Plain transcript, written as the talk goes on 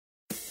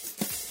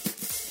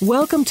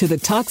Welcome to the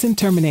Toxin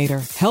Terminator,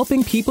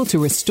 helping people to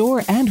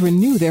restore and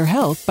renew their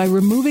health by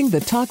removing the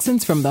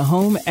toxins from the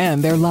home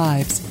and their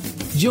lives.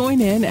 Join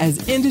in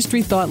as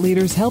industry thought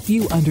leaders help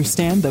you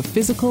understand the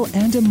physical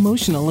and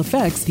emotional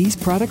effects these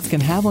products can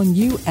have on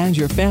you and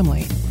your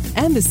family,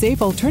 and the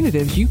safe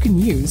alternatives you can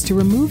use to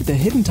remove the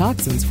hidden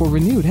toxins for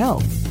renewed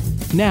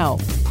health. Now,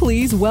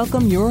 please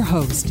welcome your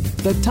host,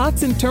 the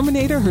Toxin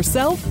Terminator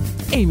herself,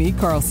 Amy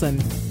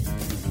Carlson.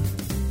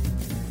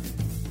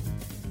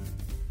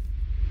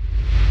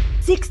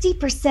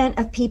 60%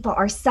 of people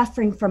are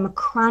suffering from a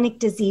chronic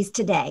disease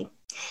today.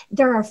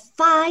 There are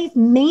 5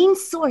 main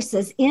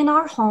sources in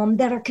our home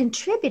that are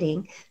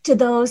contributing to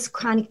those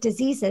chronic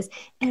diseases,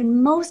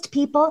 and most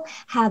people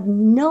have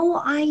no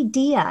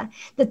idea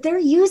that they're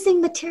using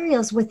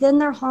materials within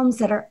their homes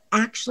that are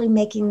actually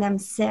making them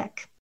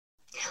sick.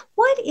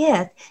 What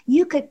if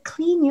you could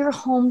clean your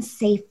home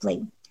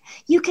safely?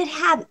 You could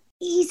have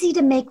easy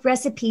to make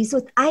recipes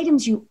with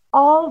items you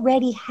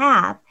already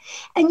have,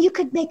 and you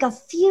could make a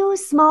few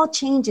small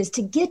changes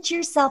to get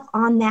yourself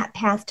on that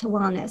path to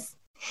wellness.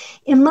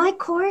 In my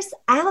course,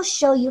 I'll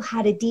show you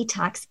how to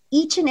detox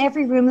each and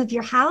every room of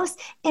your house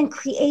and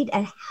create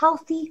a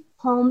healthy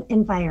home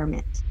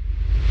environment.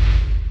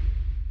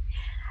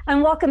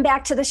 And welcome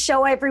back to the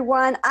show,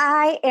 everyone.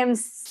 I am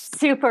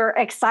super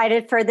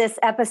excited for this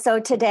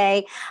episode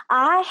today.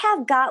 I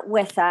have got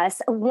with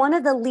us one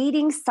of the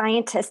leading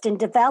scientists in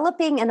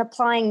developing and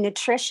applying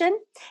nutrition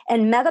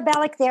and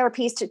metabolic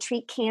therapies to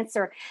treat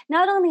cancer,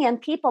 not only in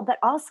people, but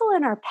also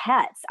in our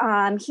pets.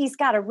 He's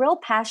got a real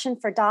passion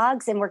for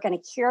dogs, and we're going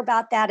to hear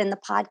about that in the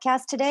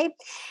podcast today.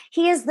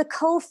 He is the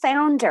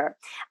co-founder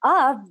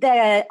of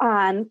the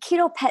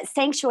Keto Pet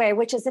Sanctuary,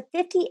 which is a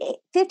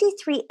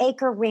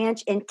 53-acre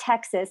ranch in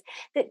Texas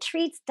that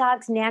treats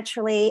dogs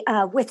naturally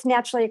with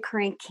naturally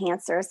occurring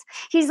cancers.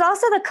 He's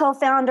also the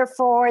co-founder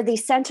for the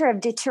Center of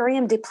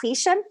Deuterium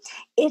Depletion.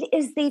 It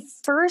is the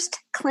first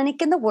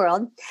clinic in the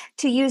world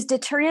to use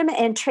deuterium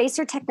and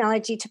tracer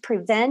technology to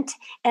prevent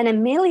and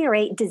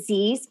ameliorate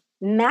disease,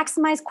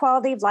 maximize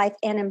quality of life,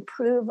 and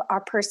improve our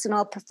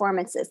personal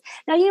performances.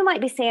 Now, you might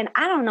be saying,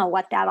 I don't know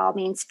what that all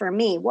means for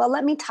me. Well,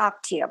 let me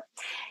talk to you.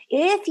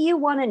 If you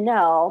want to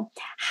know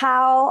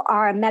how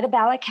our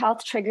metabolic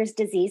health triggers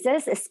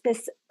diseases,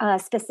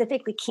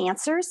 specifically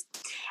cancers,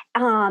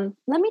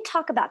 let me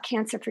talk about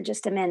cancer for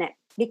just a minute,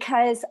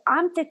 because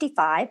I'm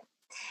 55.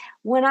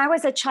 When I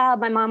was a child,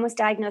 my mom was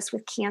diagnosed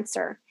with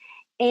cancer.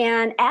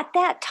 And at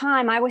that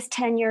time, I was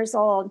 10 years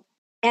old.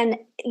 And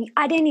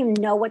I didn't even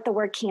know what the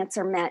word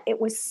cancer meant. It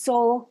was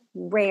so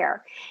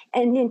rare.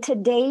 And in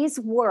today's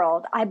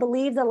world, I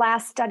believe the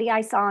last study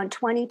I saw in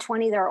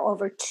 2020, there are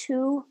over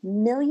 2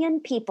 million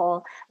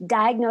people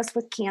diagnosed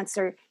with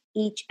cancer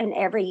each and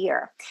every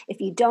year.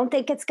 If you don't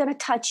think it's going to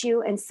touch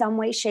you in some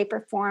way, shape,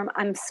 or form,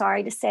 I'm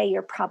sorry to say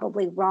you're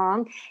probably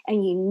wrong.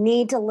 And you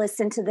need to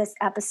listen to this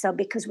episode,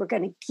 because we're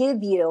going to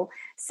give you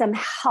some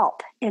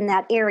help in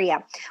that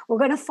area. We're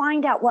going to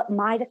find out what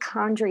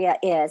mitochondria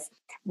is,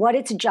 what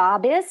its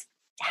job is,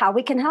 how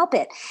we can help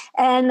it.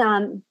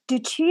 And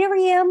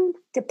deuterium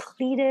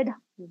depleted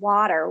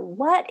water.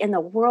 What in the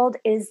world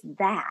is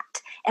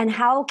that? And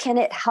how can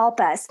it help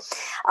us?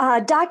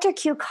 Dr.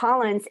 Q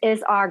Collins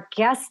is our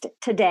guest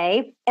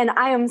today, and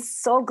I am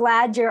so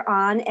glad you're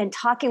on and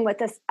talking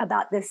with us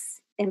about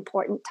this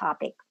important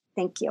topic.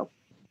 Thank you.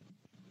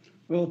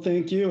 Well,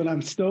 thank you, and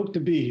I'm stoked to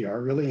be here. I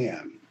really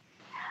am.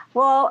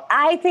 Well,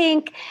 I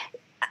think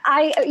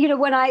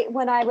when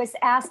I was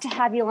asked to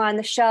have you on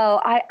the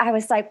show, I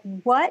was like,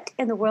 what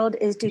in the world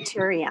is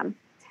deuterium?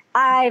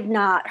 I've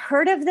not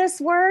heard of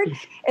this word.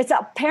 It's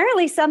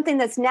apparently something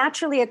that's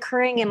naturally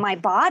occurring in my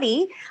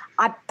body.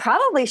 I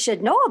probably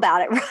should know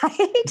about it,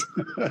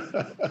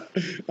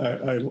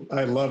 right?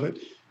 I love it.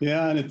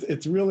 Yeah, and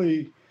it's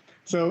really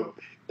so.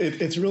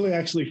 It's really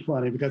actually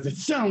funny because it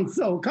sounds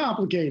so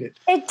complicated.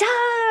 It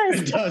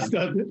does. It does,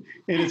 doesn't it?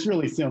 And it's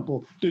really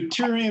simple.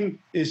 Deuterium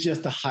is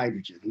just a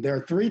hydrogen. There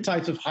are 3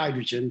 types of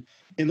hydrogen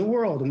in the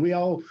world, and we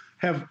all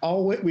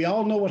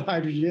know what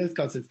hydrogen is,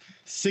 because it's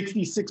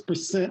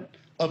 66%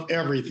 of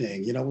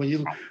everything. You know,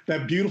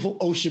 that beautiful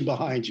ocean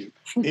behind you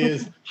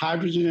is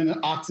hydrogen and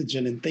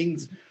oxygen and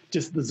things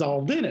just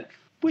dissolved in it,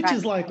 which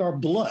is like our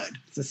blood.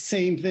 It's the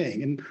same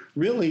thing, and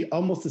really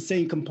almost the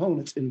same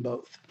components in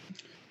both.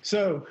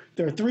 So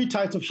there are 3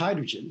 types of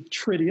hydrogen.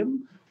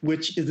 Tritium,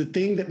 which is the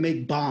thing that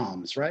make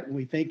bombs, right? When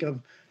we think of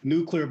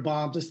nuclear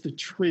bombs, it's the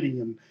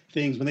tritium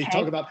things, when they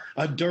talk about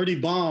a dirty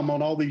bomb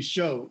on all these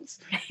shows.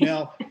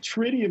 Now,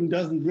 tritium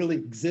doesn't really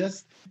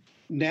exist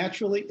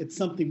naturally. It's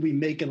something we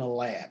make in a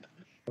lab,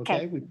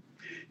 okay?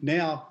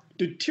 Now,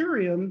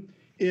 deuterium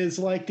is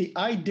like the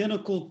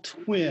identical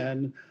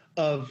twin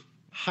of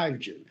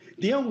hydrogen.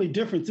 The only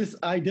difference, this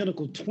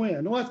identical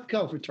twin, let's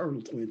call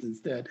fraternal twins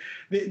instead.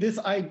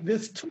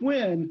 This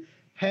twin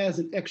has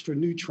an extra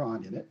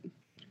neutron in it.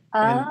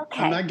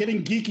 Okay. I'm not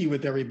getting geeky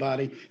with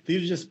everybody.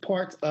 These are just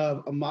parts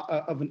of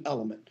an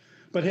element.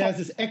 But it has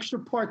this extra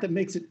part that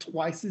makes it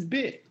twice as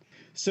big.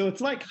 So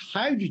it's like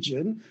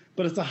hydrogen,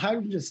 but it's a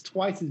hydrogen that's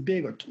twice as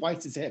big or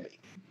twice as heavy.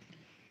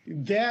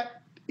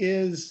 That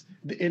is,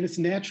 and it's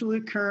naturally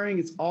occurring.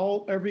 It's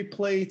all every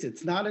place.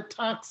 It's not a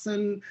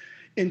toxin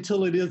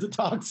until it is a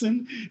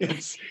toxin.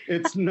 It's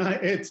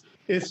not. It's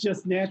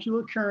just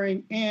naturally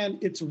occurring, and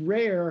it's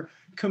rare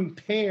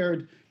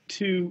compared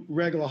to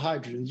regular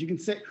hydrogens. You can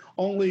say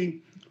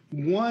only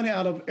one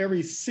out of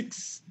every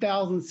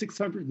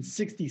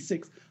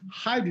 6,666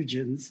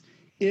 hydrogens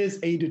is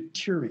a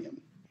deuterium.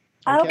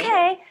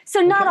 Okay.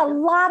 So not a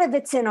lot of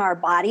it's in our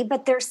body,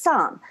 but there's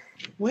some.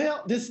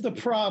 Well, this is the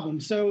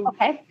problem. So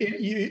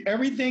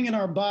everything in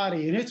our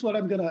body, and it's what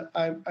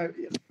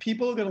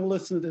people are going to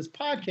listen to this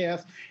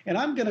podcast, and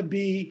I'm going to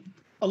be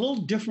a little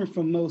different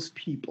from most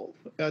people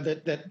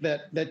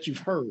that you've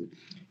heard,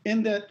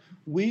 in that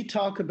we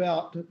talk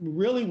about,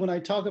 really when I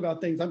talk about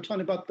things, I'm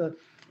talking about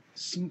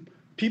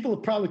people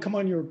have probably come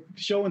on your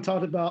show and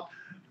talked about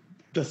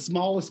the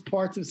smallest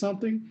parts of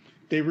something.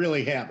 They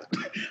really haven't.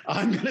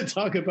 I'm going to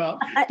talk about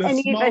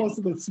the smallest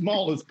of the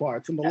smallest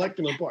parts, the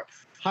molecular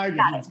parts,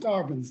 hydrogens,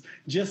 carbons,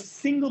 just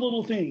single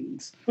little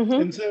things.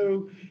 And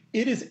so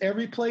it is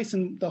every place.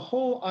 And the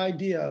whole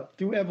idea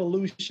through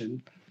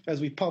evolution,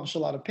 as we publish a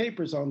lot of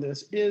papers on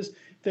this, is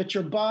that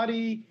your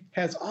body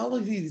has all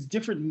of these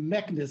different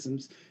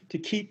mechanisms to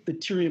keep the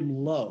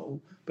deuterium low,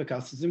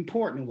 because it's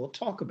important, and we'll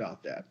talk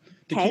about that,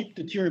 to keep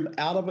the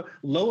deuterium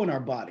low in our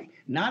body,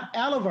 not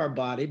out of our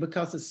body,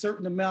 because a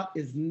certain amount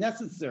is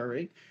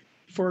necessary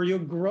for your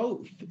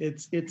growth.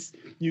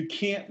 You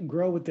can't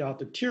grow without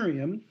the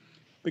deuterium,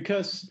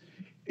 because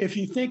if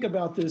you think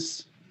about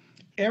this,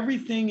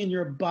 everything in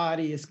your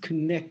body is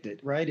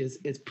connected, right? Is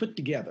put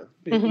together.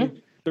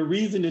 The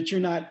reason that you're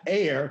not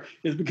air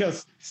is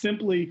because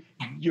simply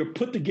you're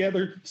put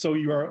together, so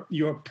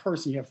you're a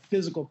person, you have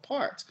physical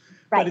parts,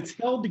 but it's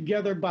held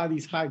together by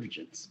these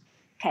hydrogens.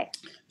 Okay.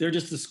 They're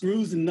just the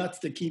screws and nuts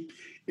that keep,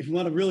 if you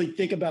want to really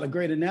think about a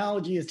great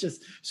analogy, it's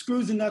just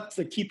screws and nuts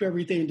that keep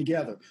everything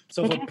together.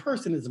 So if a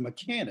person is a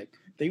mechanic,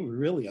 they would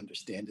really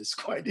understand this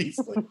quite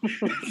easily.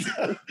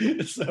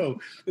 so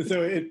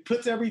it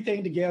puts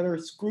everything together,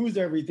 screws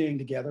everything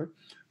together.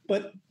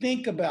 But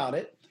think about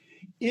it.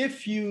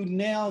 If you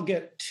now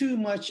get too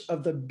much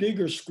of the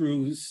bigger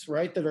screws,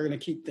 right, that are going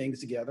to keep things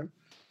together,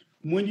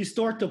 when you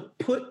start to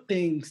put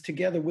things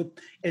together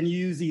and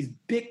use these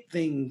big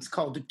things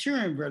called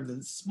deuterium rather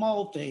than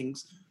small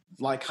things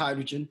like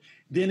hydrogen,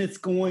 then it's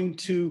going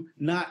to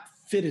not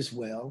fit as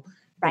well.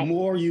 The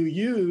more you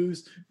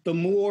use, the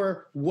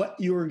more what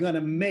you're going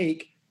to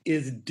make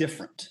is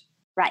different.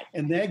 Right.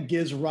 And that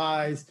gives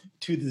rise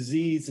to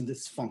disease and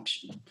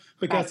dysfunction.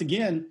 Because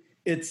again,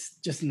 it's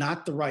just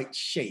not the right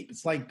shape.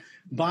 It's like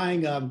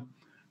buying a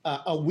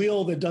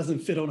wheel that doesn't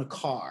fit on a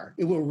car.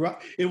 It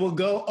will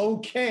go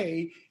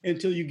okay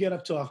until you get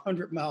up to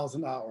 100 miles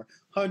an hour,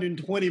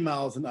 120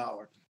 miles an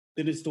hour.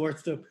 Then it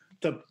starts to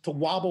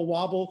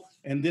wobble,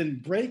 and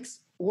then brakes,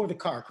 or the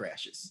car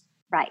crashes.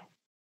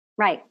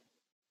 Right.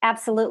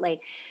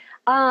 Absolutely.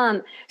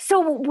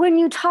 So when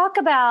you talk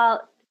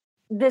about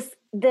this,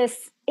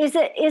 is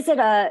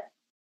it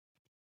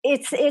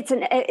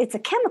it's a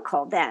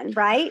chemical then,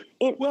 right?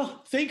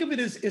 Well, think of it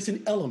as it's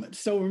an element.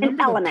 So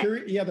remember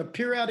the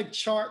periodic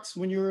charts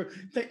when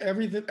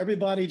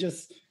everybody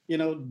just,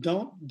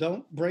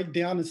 don't break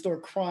down and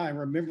start crying,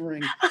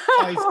 remembering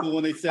high school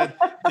when they said,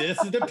 this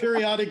is the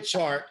periodic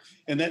chart,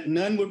 and that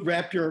none would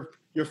wrap your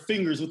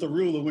fingers with a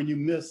ruler when you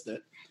missed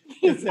it.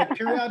 It's that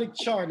periodic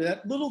chart,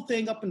 that little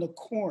thing up in the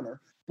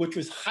corner, which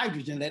was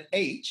hydrogen, that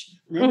H.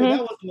 Remember,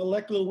 that was a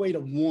molecular weight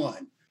of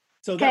 1.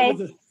 So that was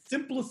the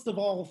simplest of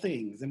all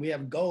things. And we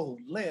have gold,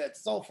 lead,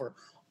 sulfur,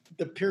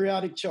 the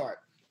periodic chart.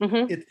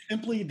 It's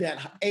simply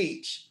that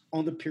H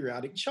on the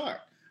periodic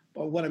chart.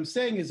 But what I'm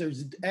saying is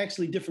there's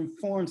actually different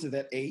forms of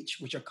that H,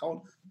 which are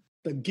called,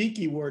 the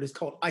geeky word is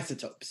called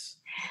isotopes.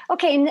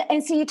 Okay,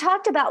 and so you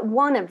talked about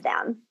one of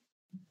them.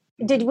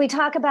 Did we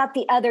talk about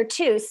the other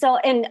two? So,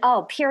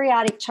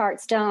 periodic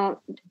charts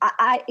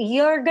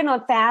you're going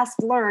to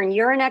fast learn.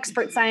 You're an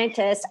expert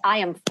scientist. I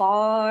am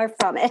far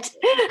from it.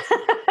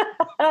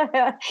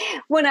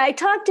 When I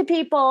talk to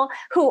people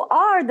who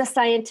are the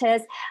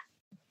scientists,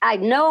 I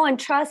know and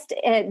trust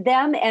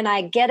them, and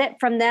I get it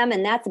from them,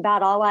 and that's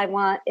about all I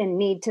want and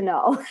need to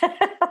know.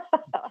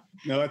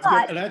 No, that's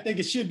good. And I think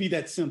it should be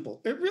that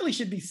simple. It really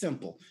should be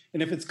simple.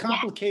 And if it's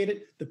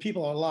complicated, the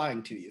people are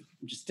lying to you.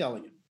 I'm just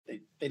telling you.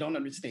 They don't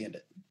understand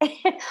it.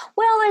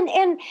 Well,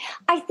 and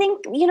I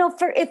think,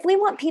 if we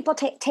want people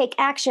to take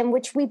action,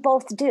 which we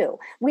both do,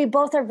 we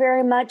both are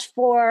very much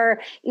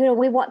for,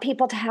 we want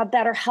people to have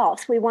better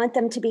health. We want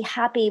them to be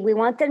happy.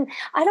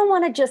 I don't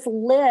want to just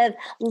live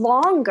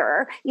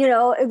longer,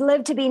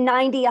 live to be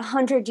 90,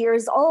 100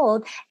 years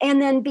old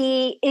and then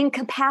be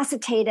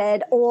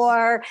incapacitated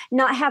or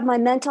not have my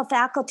mental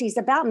faculties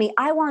about me.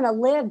 I want to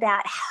live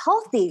that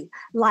healthy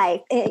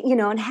life,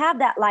 and have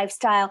that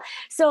lifestyle.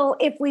 So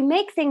if we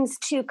make things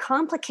too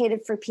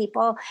complicated for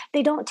people,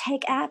 they don't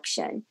take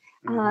action.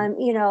 But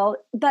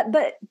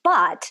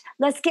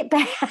let's get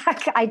back.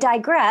 I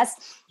digress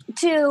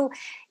to,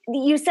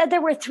 you said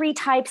there were 3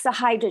 types of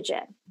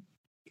hydrogen.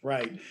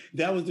 Right.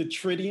 That was the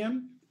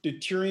tritium,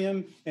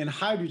 deuterium, and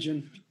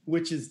hydrogen,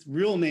 which is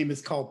real name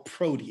is called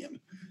protium.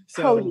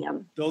 So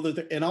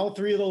Protium. and all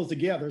three of those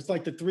together, it's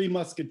like the Three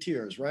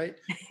Musketeers, right?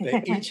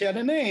 They each had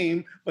a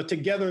name, but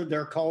together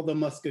they're called the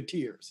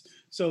Musketeers.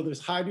 So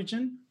there's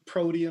hydrogen,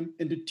 protium,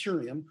 and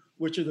deuterium,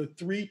 which are the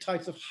three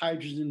types of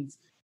hydrogens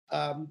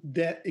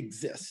that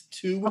exist.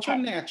 Two which are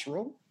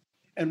natural,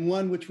 and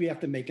one which we have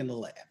to make in the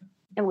lab.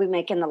 And we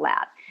make in the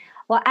lab.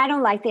 Well, I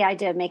don't like the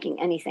idea of making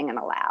anything in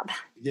a lab.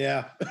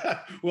 Yeah.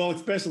 Well,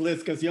 especially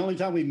this, because the only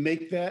time we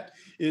make that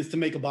is to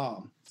make a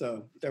bomb.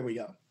 So there we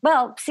go.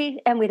 Well, see,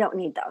 and we don't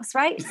need those,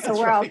 right? So That's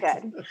we're right.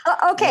 all good.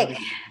 Okay.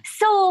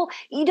 So,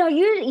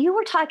 you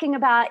were talking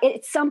about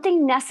it's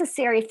something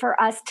necessary for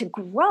us to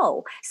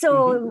grow.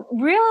 So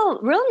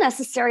real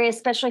necessary,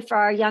 especially for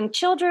our young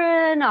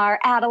children, our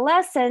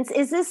adolescents.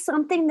 Is this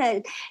something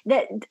that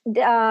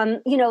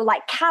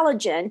like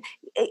collagen,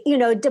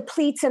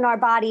 depletes in our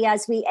body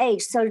as we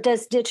age? So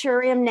does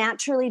deuterium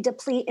naturally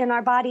deplete in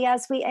our body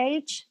as we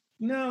age?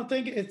 No,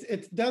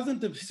 it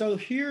doesn't. So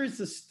here's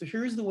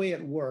the way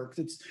it works.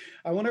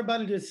 I want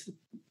everybody to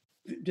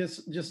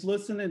just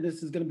listen, and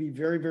this is going to be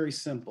very, very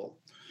simple.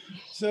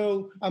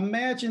 So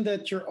imagine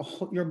that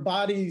your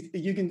body,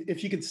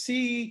 if you could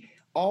see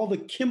all the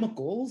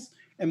chemicals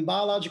and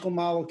biological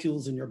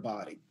molecules in your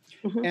body,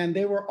 and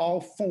they were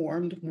all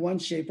formed one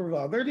shape or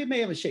other. They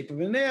may have a shape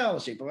of an L,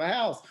 a shape of a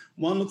house.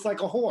 One looks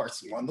like a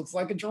horse, one looks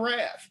like a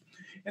giraffe,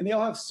 and they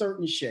all have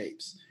certain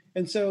shapes.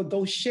 And so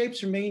those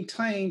shapes are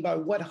maintained by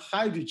what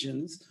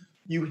hydrogens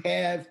you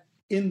have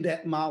in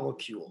that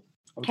molecule.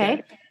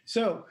 Okay.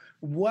 So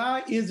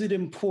why is it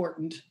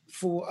important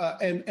for,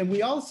 and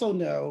we also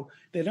know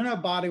that in our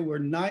body,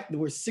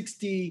 we're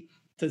 60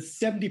 to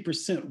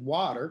 70%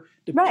 water,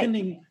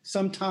 depending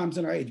sometimes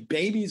on our age.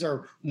 Babies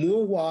are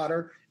more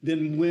water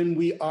than when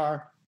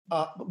we're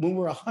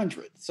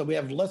 100. So we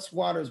have less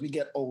water as we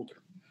get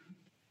older.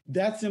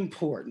 That's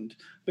important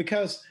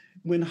because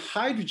when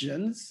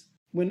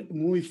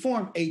we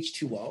form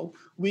H2O,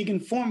 we can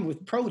form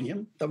with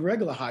protium, the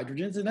regular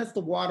hydrogens, and that's the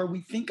water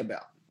we think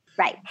about.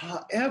 Right.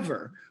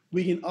 However,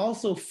 we can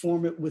also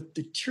form it with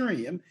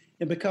deuterium,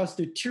 and because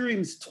deuterium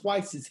is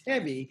twice as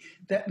heavy,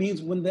 that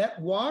means when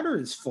that water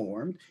is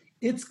formed,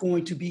 it's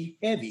going to be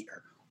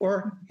heavier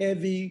or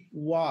heavy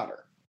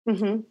water.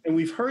 And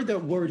we've heard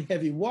that word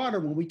heavy water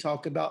when we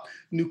talk about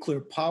nuclear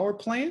power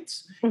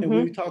plants, and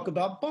when we talk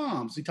about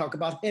bombs, we talk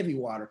about heavy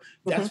water.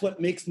 That's what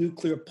makes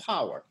nuclear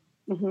power.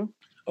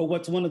 Or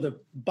what's one of the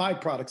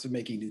byproducts of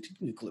making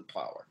nuclear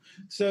power.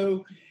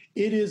 So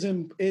it is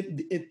in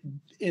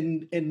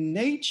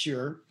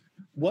nature,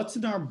 what's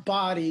in our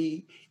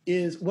body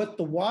is what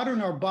the water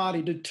in our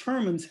body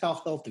determines how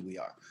healthy we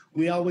are.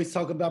 We always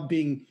talk about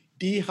being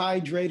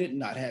dehydrated,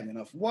 not having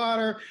enough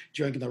water,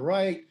 drinking the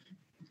right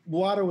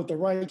water with the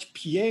right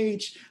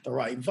pH, the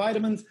right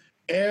vitamins.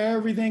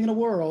 Everything in the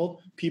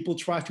world people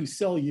try to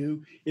sell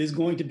you is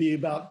going to be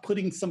about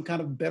putting some kind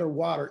of better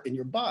water in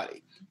your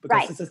body,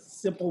 because it's a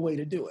simple way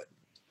to do it.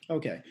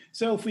 Okay,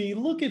 so if we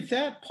look at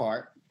that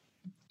part,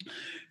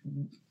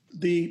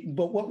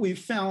 but what we've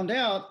found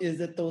out is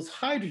that those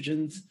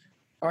hydrogens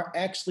are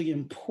actually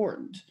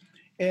important.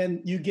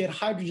 And you get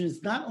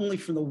hydrogens not only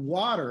from the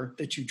water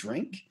that you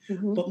drink,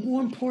 but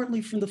more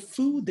importantly from the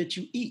food that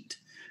you eat.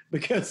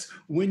 Because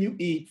when you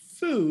eat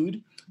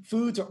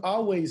foods are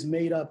always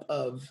made up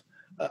of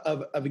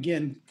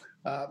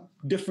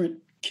different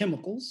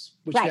chemicals,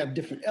 which have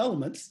different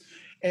elements.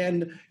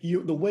 And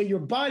the way your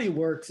body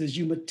works is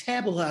you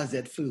metabolize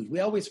that food.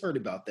 We always heard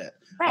about that,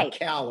 a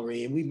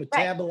calorie, and we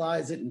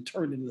metabolize it and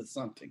turn it into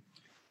something.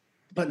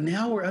 But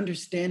now we're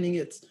understanding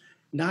it's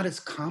not as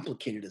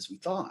complicated as we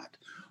thought.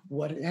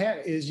 What it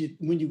is,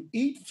 when you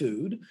eat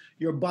food,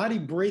 your body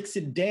breaks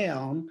it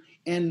down,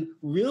 and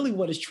really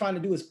what it's trying to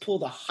do is pull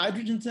the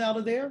hydrogens out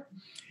of there,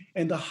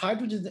 and the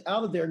hydrogens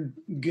out of there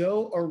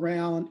go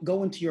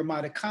into your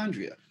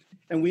mitochondria.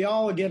 And we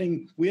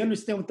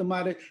understand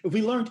what if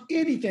we learned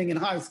anything in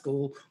high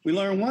school, we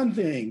learned one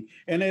thing,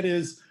 and it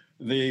is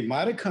the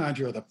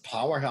mitochondria are the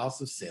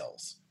powerhouse of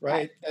cells,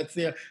 right? That's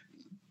there.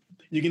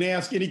 You can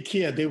ask any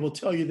kid, they will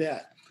tell you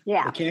that.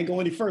 Yeah. They can't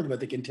go any further, but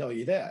they can tell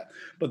you that.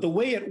 But the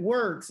way it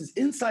works is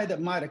inside that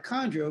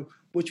mitochondria,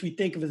 which we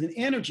think of as an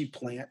energy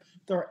plant,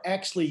 there are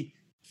actually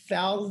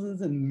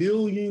thousands and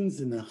millions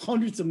and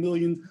hundreds of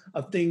millions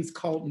of things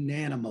called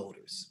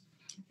nanomotors.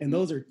 And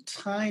those are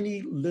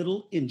tiny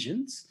little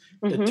engines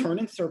that turn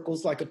in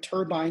circles like a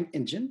turbine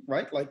engine,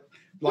 right? Like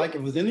if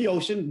it was in the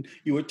ocean,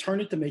 you would turn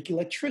it to make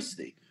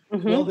electricity.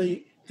 Well,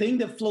 the thing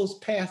that flows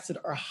past it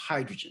are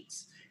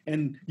hydrogens.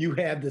 And you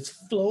have this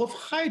flow of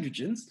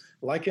hydrogens,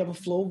 like you have a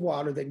flow of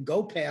water that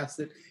go past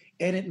it,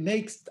 and it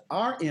makes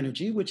our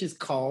energy, which is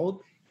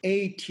called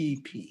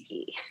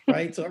ATP,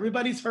 right? So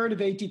everybody's heard of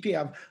ATP.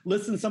 I've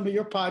listened to some of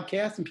your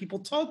podcasts, and people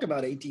talk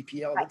about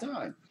ATP all the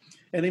time.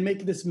 And they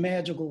make this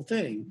magical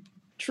thing.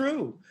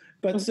 True.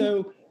 But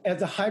so as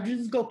the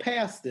hydrogens go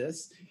past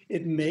this,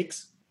 it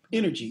makes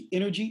energy.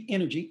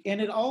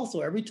 And it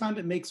also, every time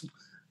it makes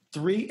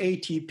 3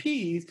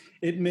 ATPs,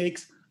 it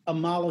makes a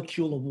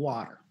molecule of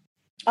water.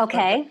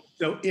 Okay.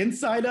 So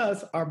inside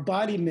us, our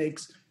body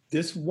makes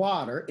this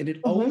water, and it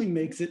Mm-hmm. only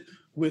makes it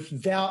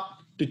without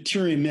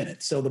deuterium in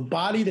it. So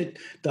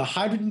the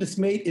hydrogen that's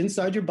made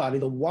inside your body,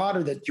 the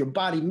water that your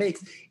body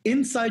makes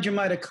inside your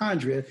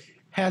mitochondria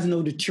has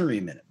no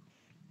deuterium in it.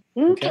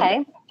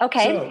 Okay.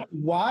 So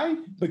why?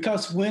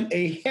 Because when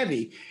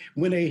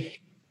a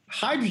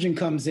hydrogen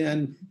comes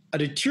in, a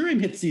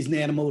deuterium hits these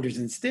nanomotors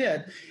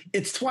instead,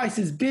 it's twice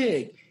as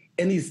big.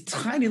 And these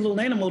tiny little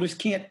nanomotors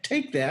can't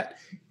take that.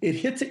 It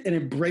hits it and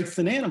it breaks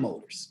the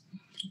nanomotors.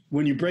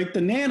 When you break the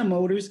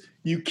nanomotors,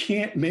 you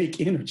can't make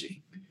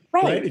energy.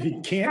 Right? If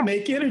you can't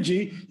make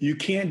energy, you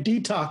can't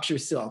detox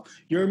yourself.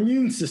 Your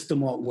immune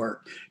system won't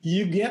work.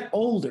 You get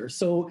older.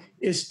 So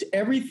it's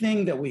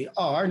everything that we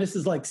are, and this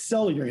is like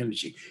cellular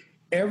energy.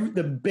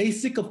 The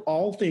basic of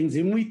all things,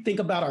 and when we think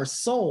about our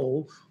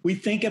soul, we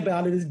think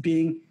about it as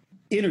being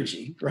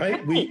energy,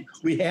 right?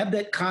 We have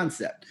that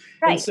concept.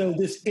 And so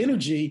this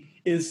energy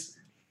is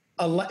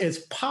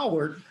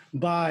powered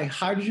by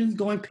hydrogens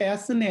going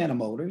past the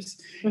nanomotors,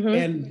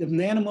 and the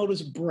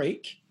nanomotors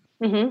break,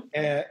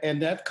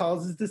 and that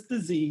causes this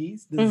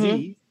disease,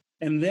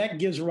 and that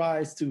gives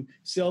rise to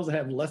cells that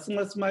have less and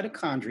less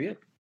mitochondria,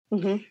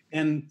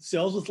 and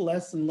cells with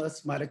less and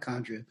less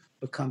mitochondria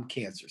become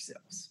cancer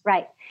cells.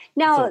 Right.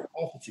 Now, so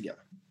all put together.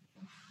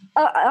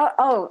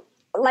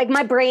 Like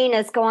my brain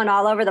is going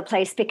all over the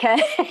place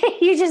because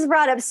you just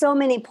brought up so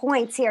many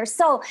points here.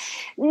 So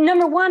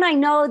number one, I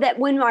know that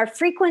when our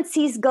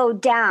frequencies go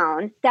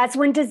down, that's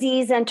when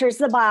disease enters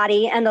the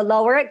body, and the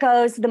lower it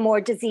goes, the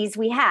more disease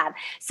we have.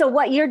 So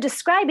what you're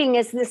describing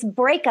is this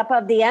breakup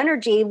of the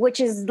energy, which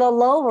is the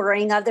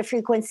lowering of the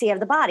frequency of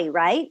the body,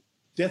 right?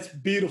 That's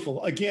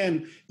beautiful.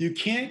 Again, you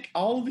can't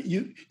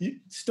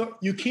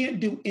you can't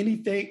do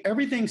anything.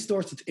 Everything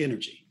starts with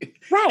energy.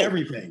 Right.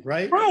 Everything,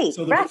 right? Right.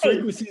 So the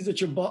frequencies that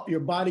your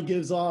body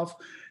gives off,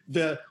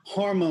 the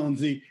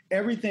hormones,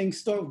 everything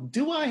starts.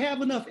 Do I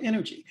have enough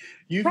energy?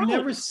 You've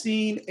never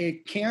seen a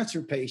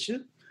cancer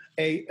patient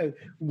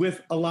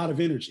with a lot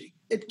of energy.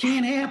 It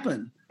can't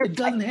happen. It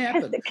doesn't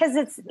happen. Because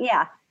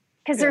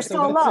they're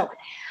so low.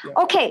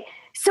 Yeah. Okay.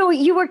 So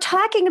you were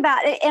talking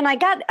about it, and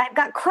I've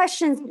got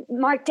questions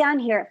marked down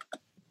here.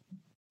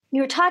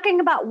 You were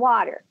talking about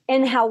water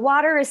and how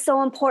water is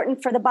so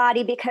important for the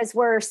body because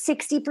we're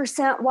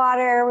 60%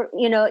 water,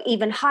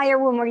 even higher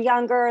when we're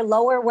younger,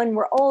 lower when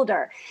we're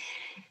older.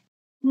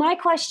 My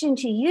question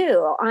to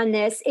you on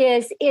this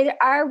is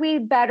are we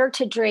better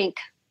to drink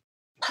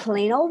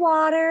plain old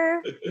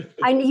water?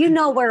 You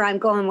know where I'm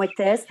going with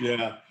this.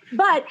 Yeah.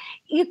 But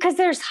because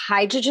there's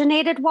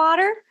hydrogenated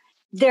water,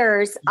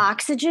 there's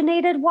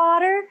oxygenated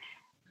water.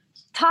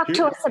 Talk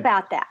to us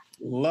about that.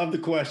 Love the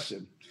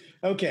question.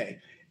 Okay.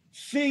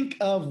 Think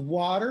of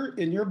water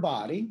in your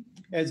body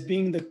as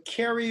being the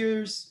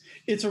carriers.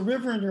 It's a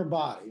river in your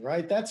body,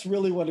 right? That's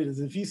really what it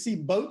is. If you see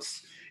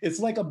boats, it's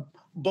like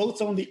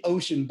boats on the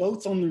ocean,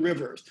 boats on the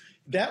rivers.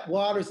 That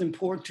water is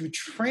important to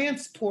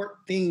transport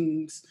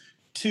things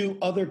to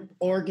other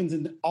organs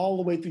and all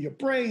the way through your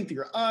brain, through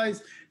your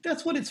eyes.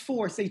 That's what it's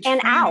for. And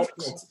out.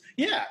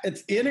 Yeah,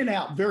 it's in and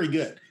out. Very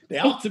good.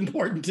 The out's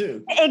important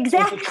too.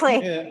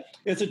 Exactly.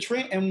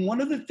 And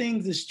one of the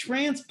things it's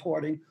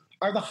transporting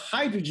are the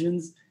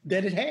hydrogens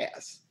that it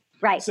has.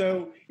 Right.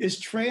 So it's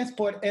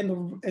transport,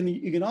 and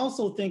you can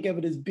also think of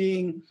it as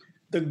being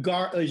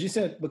as you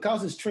said,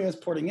 because it's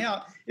transporting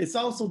out, it's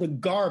also the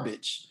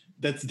garbage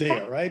that's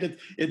there, right?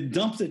 It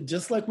dumps it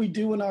just like we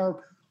do in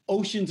our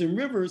oceans and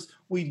rivers.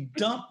 We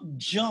dump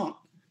junk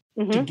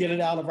to get it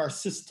out of our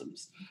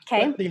systems.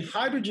 Okay. But the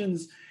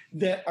hydrogens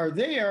that are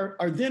there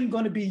are then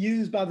going to be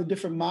used by the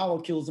different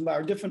molecules and by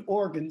our different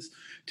organs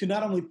to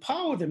not only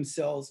power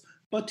themselves,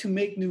 but to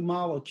make new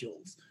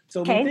molecules.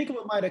 So when we think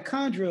of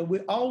mitochondria, we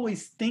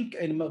always think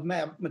in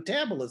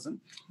metabolism,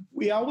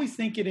 we always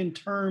think it in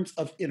terms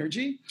of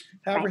energy.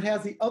 However, it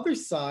has the other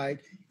side,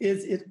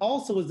 is it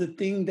also is the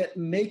thing that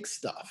makes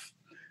stuff.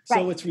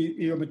 So it's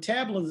your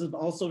metabolism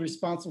also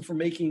responsible for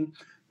making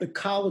the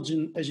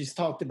collagen, as you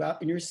talked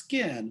about, in your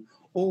skin,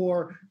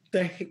 or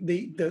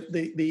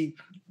the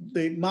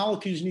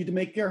molecules you need to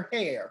make your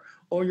hair,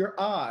 or your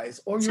eyes,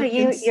 or your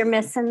you're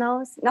missing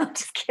those? No,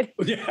 just kidding.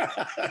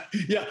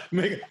 Yeah,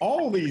 make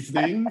all these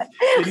things.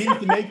 They need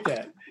to make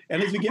that.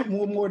 And as we get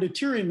more and more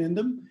deuterium in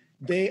them,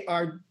 they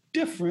are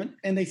different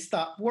and they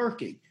stop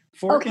working.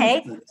 For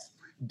instance,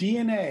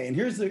 DNA. And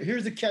here's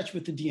the catch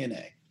with the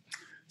DNA.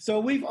 So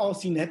we've all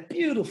seen that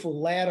beautiful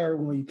ladder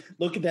when we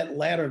look at that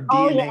ladder of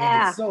DNA.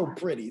 And it's so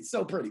pretty. It's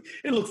so pretty.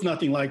 It looks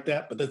nothing like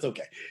that, but that's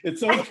okay. It's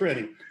so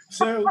pretty.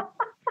 So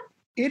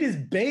it is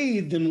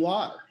bathed in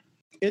water.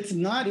 It's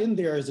not in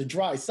there as a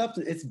dry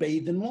substance. It's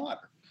bathed in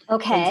water.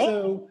 Okay. And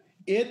so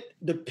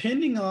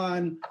depending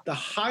on the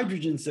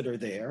hydrogens that are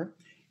there,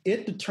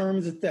 it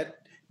determines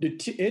that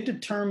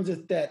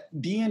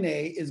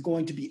DNA is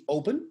going to be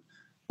open,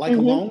 like a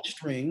long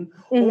string,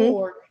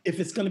 or if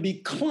it's going to be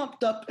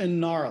clumped up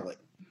and gnarly.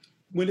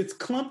 When it's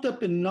clumped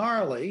up and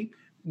gnarly,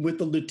 when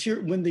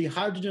the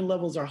hydrogen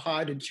levels are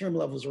high, the deuterium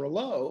levels are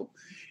low,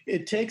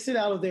 it takes it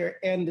out of there,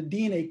 and the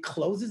DNA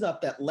closes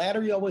up. That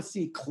ladder you always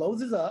see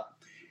closes up,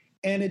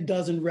 and it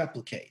doesn't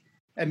replicate.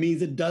 That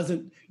means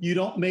you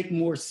don't make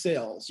more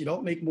cells. You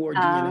don't make more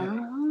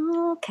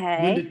DNA.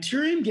 Okay. When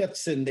deuterium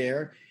gets in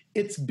there,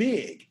 it's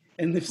big.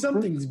 And if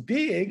something's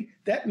big,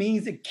 that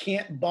means it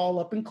can't ball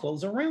up and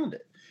close around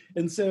it.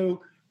 And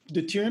so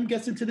deuterium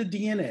gets into the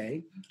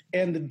DNA,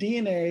 and the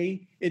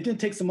DNA, it then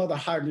takes some other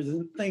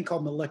hydrogen, a thing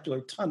called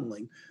molecular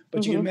tunneling.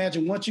 But you can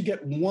imagine once you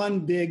get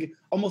one big,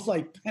 almost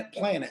like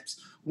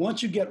planets,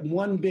 once you get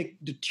one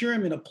big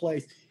deuterium in a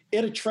place,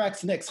 it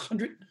attracts the next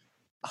 100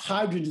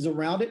 hydrogens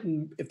around it,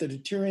 and if the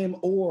deuterium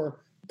or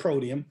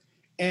protium,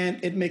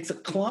 and it makes a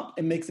clump,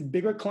 it makes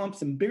bigger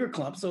clumps and bigger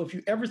clumps. So if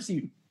you ever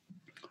see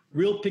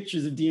real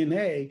pictures of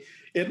DNA,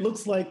 it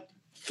looks like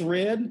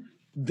thread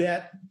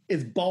that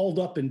is balled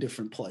up in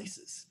different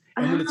places.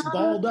 And when it's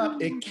balled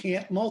up, it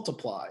can't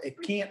multiply. It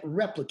can't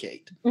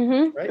replicate,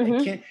 right?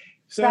 It can't.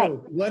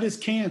 So what is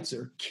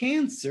cancer?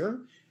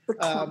 Cancer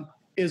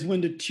is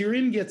when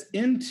deuterium gets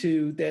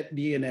into that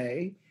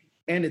DNA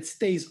and it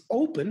stays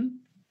open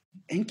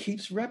and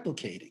keeps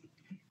replicating.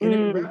 And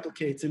it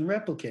replicates and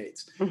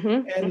replicates.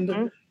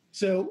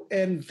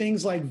 And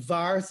things like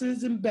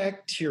viruses and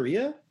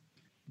bacteria,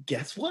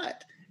 guess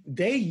what?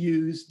 They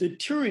use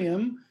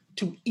deuterium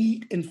to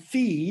eat and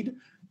feed.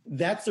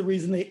 That's the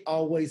reason they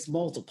always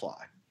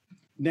multiply.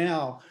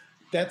 Now,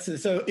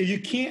 so if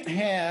you can't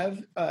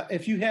have,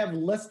 if you have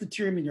less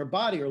deuterium in your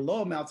body or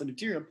low amounts of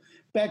deuterium,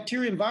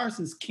 bacteria and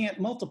viruses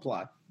can't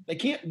multiply. They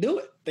can't do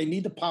it. They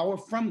need the power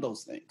from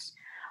those things.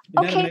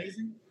 Isn't that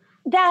amazing?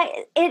 That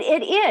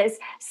it is.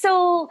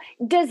 So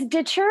does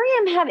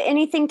deuterium have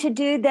anything to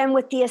do then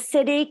with the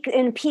acidic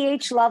and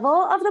pH level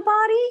of the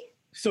body?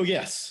 So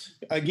yes,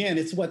 again,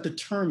 it's what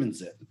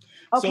determines it.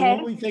 Okay. So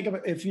when we think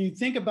about, if you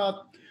think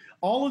about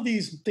all of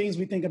these things,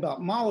 we think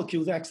about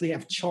molecules actually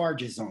have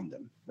charges on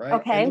them, right?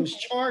 Okay. And those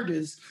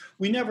charges,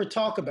 we never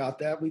talk about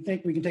that. We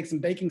think we can take some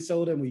baking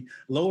soda and we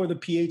lower the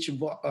pH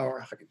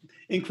or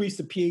increase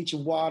the pH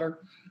of water.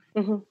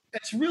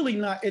 It's really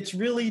not, it's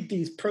really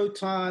these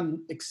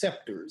proton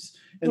acceptors.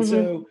 And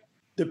so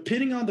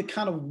depending on the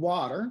kind of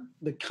water,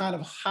 the kind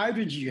of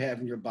hydrogen you have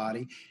in your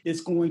body,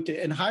 it's going to,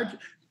 and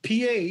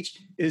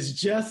pH is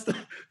just,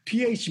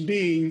 pH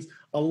means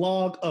a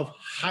log of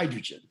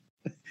hydrogen.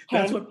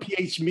 That's what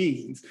pH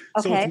means.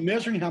 So it's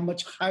measuring how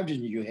much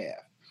hydrogen you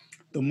have.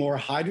 The more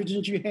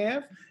hydrogens you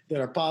have that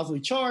are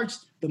positively charged,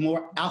 the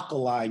more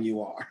alkaline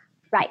you are.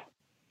 Right.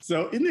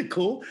 So isn't it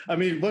cool? I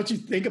mean, what you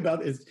think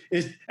about is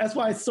that's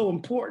why it's so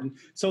important.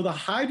 So the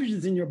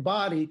hydrogens in your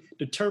body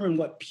determine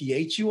what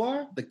pH you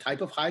are, the type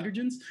of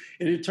hydrogens.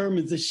 It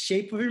determines the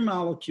shape of your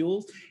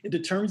molecules. It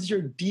determines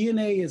your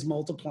DNA is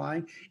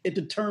multiplying. It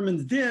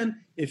determines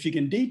then if you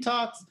can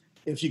detox,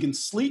 if you can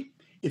sleep,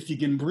 if you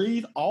can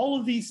breathe, all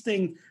of these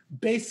things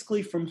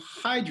basically from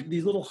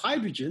these little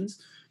hydrogens,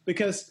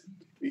 because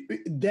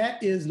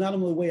that is not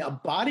only the way a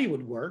body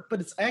would work,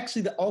 but it's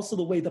actually also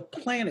the way the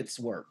planets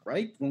work,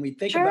 right? When we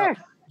think about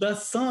the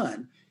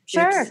sun,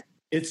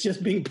 it's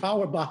just being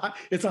powered by,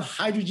 it's a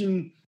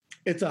hydrogen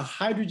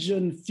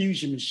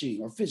fusion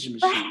machine or fission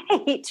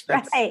machine.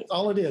 That's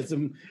all it is.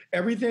 And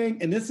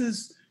everything, and this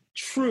is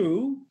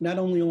true not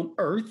only on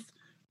Earth,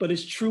 but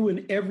it's true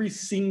in every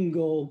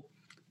single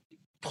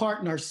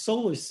part in our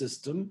solar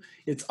system.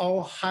 It's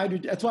all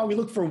hydrogen. That's why we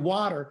look for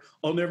water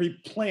on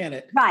every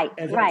planet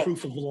as a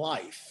proof of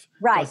life.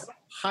 Right.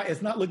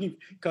 It's not looking,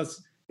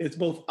 because it's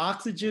both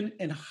oxygen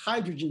and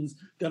hydrogens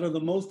that are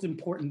the most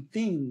important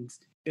things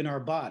in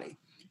our body.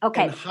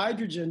 Okay. And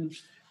hydrogen,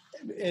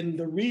 and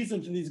the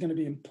reason for these is going to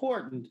be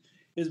important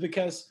is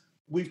because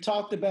we've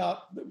talked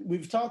about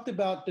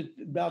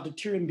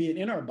deuterium being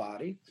in our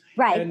body,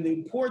 and the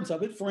importance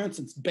of it. For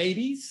instance,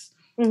 babies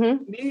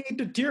need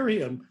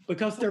deuterium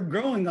because they're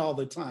growing all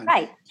the time.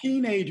 Right.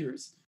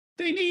 Teenagers,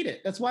 they need it.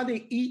 That's why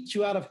they eat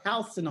you out of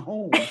house and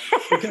home,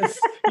 because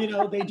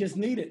they just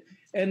need it.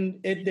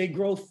 And they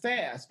grow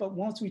fast. But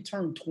once we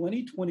turn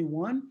 20,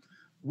 21,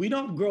 we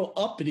don't grow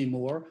up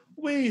anymore.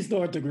 We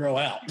start to grow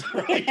out.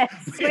 Right?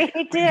 Yes, we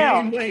do. We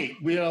gain weight.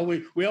 We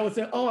always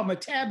say, oh, our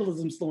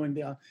metabolism's slowing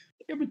down.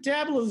 Your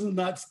metabolism is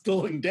not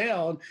slowing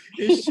down.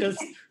 It's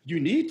just you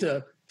need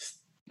to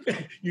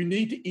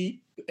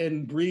eat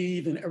and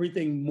breathe and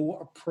everything more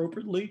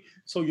appropriately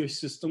so your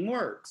system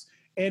works.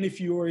 And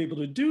if you are able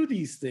to do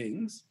these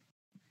things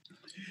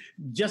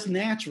just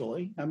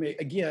naturally, I mean,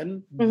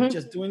 again,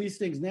 just doing these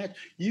things naturally,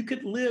 you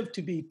could live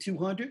to be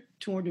 200,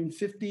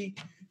 250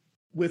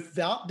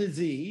 without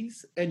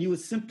disease, and you would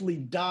simply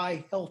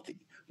die healthy,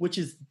 which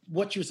is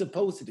what you're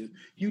supposed to do.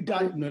 You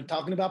die,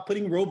 talking about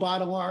putting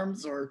robot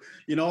arms or,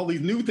 all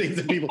these new things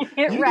that people,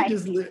 you can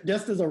just live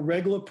just as a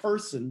regular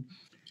person.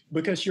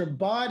 Because your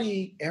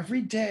body,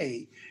 every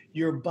day,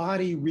 your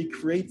body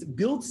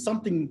builds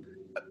something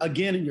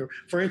again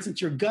for instance,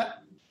 your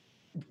gut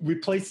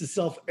replaces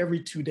itself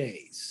every 2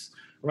 days,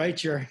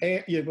 right? Your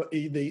hair,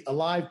 the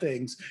alive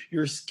things,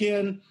 your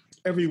skin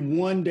every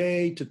 1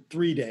 day to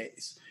 3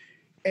 days.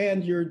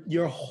 And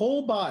your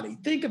whole body,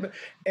 think of it,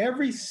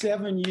 every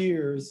 7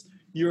 years,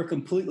 you're a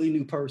completely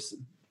new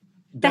person.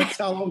 That's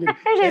how long it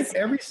is.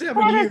 Every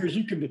 7 years,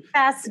 you can be.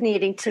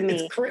 Fascinating to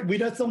me. We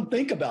just don't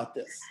think about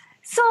this.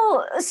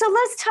 So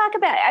let's talk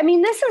about, I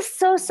mean, this is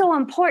so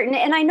important.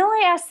 And I know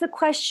I asked the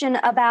question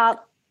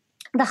about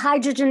the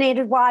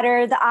hydrogenated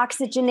water, the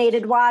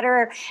oxygenated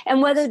water,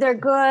 and whether they're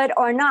good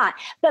or not.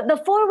 But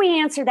before we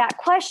answer that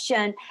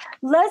question,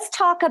 let's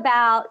talk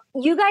about,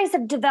 you guys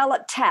have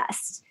developed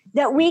tests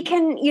that we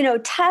can,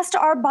 test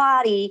our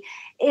body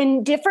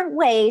in different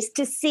ways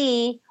to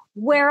see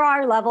where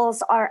our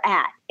levels are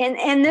at.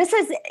 And this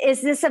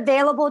is this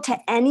available to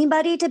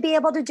anybody to be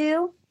able to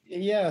do?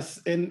 Yes,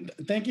 and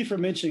thank you for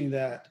mentioning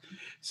that.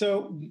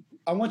 So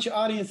I want your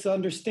audience to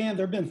understand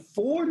there have been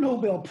 4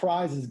 Nobel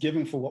Prizes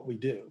given for what we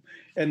do.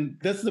 And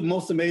that's the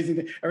most amazing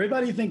thing.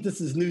 Everybody thinks this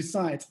is new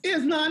science.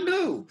 It's not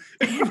new.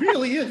 It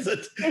really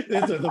isn't.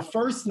 The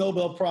first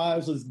Nobel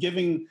Prize was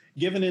given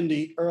in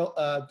the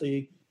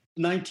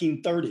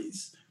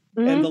 1930s.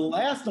 Mm-hmm. And the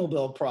last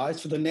Nobel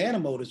Prize for the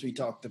nanomotors we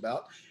talked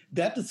about,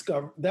 that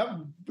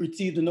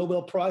received the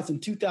Nobel Prize in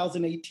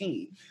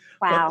 2018.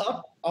 Wow.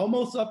 But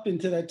almost up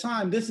into that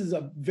time, this is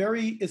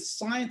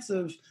science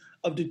of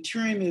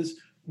deuterium is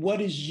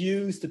what is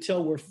used to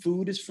tell where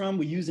food is from.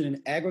 We use it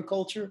in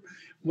agriculture.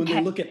 When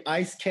they look at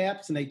ice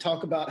caps and they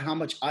talk about how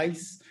much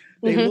ice,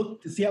 they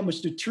look to see how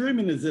much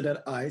deuterium is in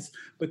that ice,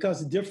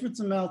 because different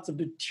amounts of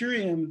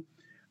deuterium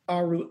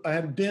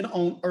have been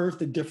on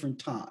Earth at different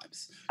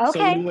times.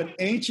 Okay. So in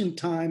ancient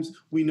times,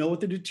 we know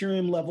what the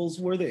deuterium levels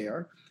were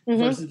there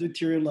versus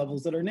deuterium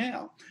levels that are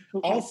now.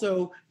 Okay.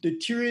 Also,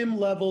 deuterium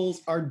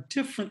levels are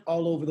different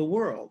all over the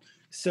world.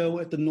 So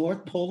at the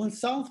North Pole and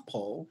South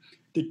Pole,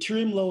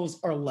 deuterium levels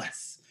are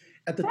less.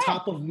 At the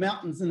top of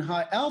mountains and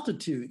high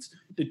altitudes,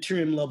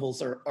 deuterium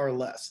levels are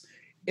less.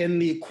 In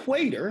the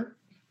equator,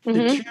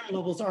 deuterium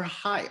levels are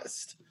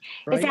highest.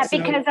 Right? Is that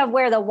because of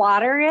where the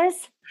water is?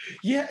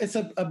 Yeah, it's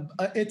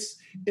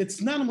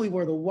not only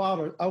where the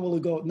water,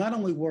 not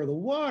only where the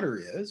water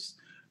is,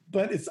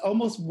 but it's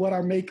almost what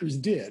our makers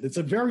did. It's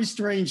a very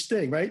strange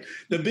thing, right?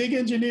 The big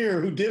engineer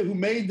who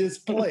made this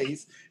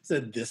place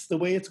said, this is the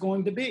way it's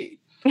going to be.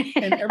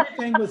 And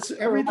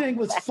everything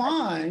was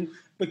fine,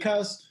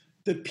 because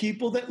the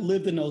people that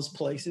lived in those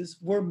places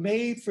were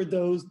made for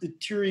those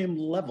deuterium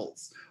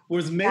levels,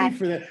 was made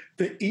for that,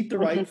 to eat the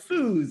right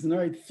foods and the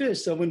right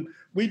fish. So when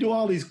we do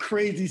all these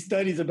crazy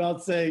studies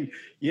about saying,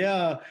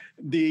 yeah,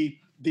 the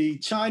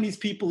Chinese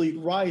people eat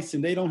rice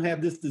and they don't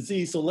have this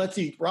disease, so let's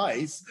eat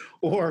rice,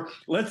 or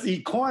let's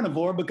eat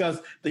carnivore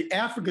because the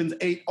Africans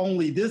ate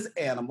only this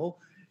animal,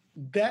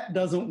 that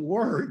doesn't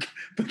work,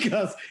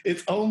 because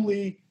it's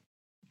only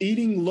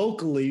eating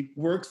locally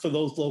works for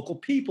those local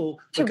people,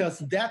 because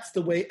that's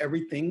the way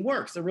everything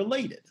works. They're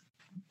related.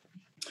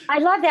 I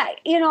love that.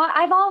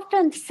 I've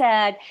often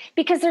said,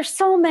 because there's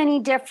so many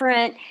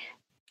different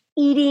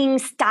eating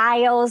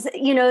styles,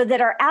 that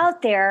are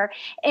out there.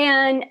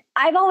 And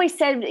I've always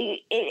said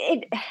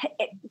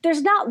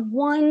there's not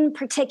one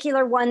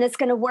particular one that's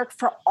going to work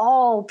for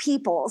all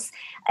peoples.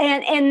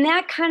 And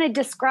that kind of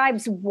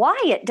describes why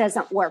it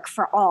doesn't work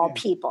for all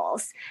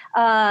peoples.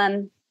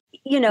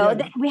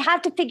 That we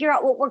have to figure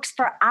out what works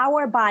for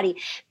our body.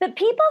 But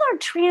people are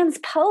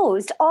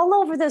transposed all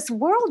over this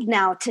world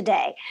now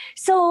today.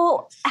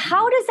 So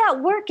how does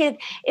that work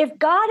if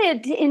God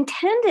had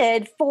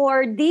intended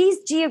for these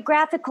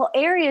geographical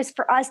areas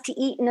for us to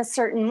eat in a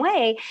certain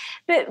way?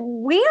 But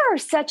we are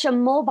such a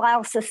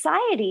mobile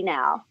society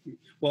now.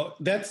 Well,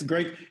 that's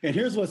great. And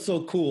here's what's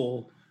so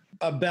cool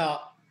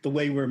about the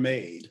way we're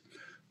made.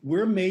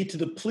 We're made to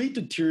deplete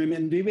deuterium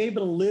and be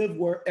able to live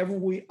wherever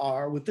we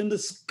are within the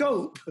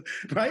scope,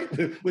 right?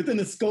 Within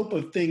the scope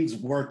of things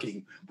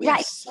working. We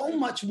have so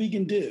much we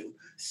can do,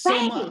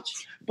 so much.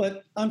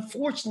 But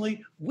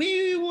unfortunately,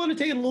 we want to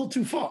take it a little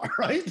too far,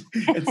 right?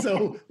 And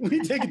so we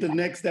take it to the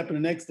next step and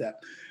the next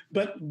step.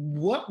 But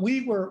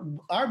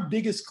our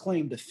biggest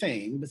claim to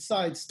fame,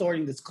 besides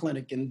starting this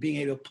clinic and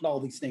being able to put all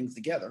these things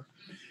together,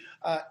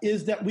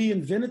 is that we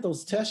invented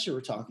those tests you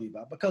were talking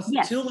about, because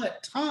until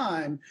that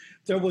time,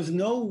 there was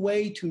no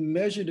way to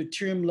measure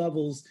deuterium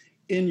levels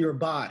in your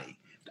body.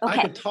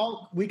 Okay.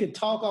 We could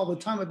talk all the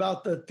time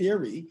about the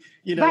theory,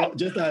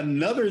 just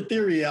another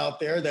theory out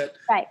there that,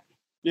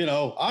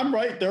 I'm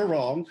right, they're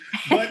wrong.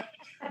 But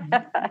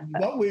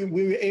what we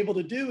were able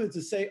to do is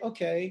to say,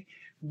 okay,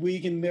 we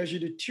can measure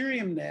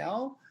deuterium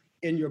now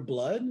in your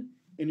blood,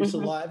 in your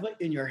saliva,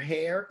 in your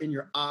hair, in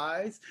your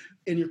eyes,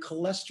 in your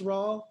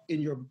cholesterol, in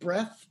your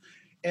breath.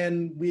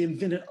 And we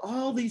invented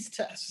all these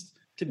tests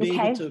to be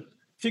able to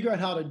figure out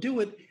how to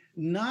do it,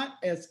 not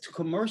as to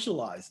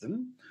commercialize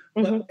them,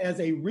 but as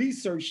a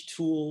research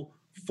tool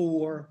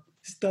for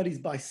studies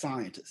by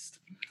scientists.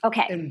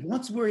 Okay. And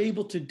once we're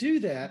able to do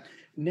that,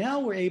 now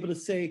we're able to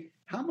say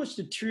how much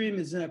deuterium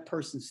is in a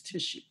person's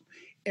tissue,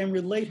 and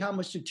relate how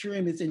much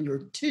deuterium is in your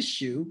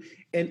tissue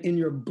and in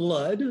your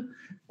blood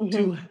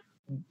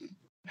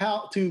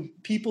to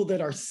people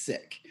that are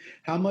sick.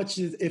 How much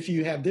is, if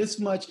you have this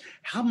much,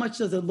 how much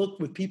does it look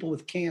with people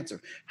with cancer?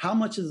 How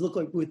much does it look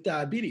like with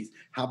diabetes?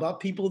 How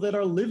about people that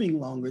are living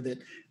longer,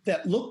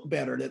 that look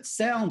better, that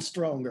sound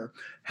stronger?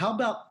 How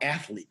about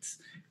athletes?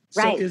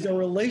 So is a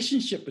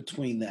relationship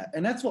between that.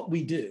 And that's what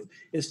we do,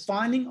 is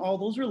finding all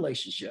those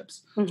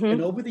relationships.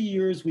 And over the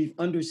years, we've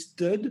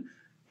understood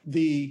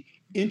the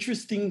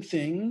interesting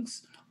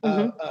things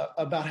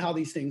about how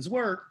these things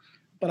work.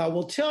 But I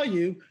will tell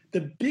you,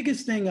 the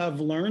biggest thing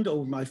I've learned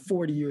over my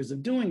 40 years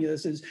of doing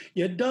this is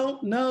you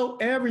don't know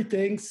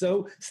everything,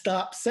 so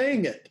stop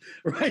saying it,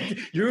 right?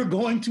 You're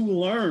going to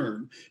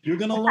learn. You're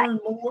going to learn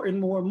more and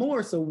more and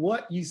more. So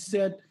what you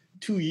said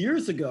 2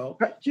 years ago,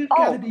 you've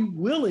got to be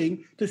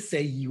willing to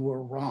say you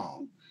were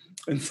wrong.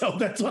 And so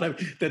that's what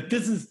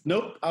this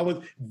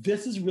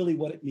is really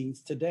what it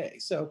means today.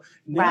 So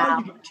now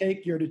you can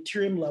take your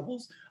deuterium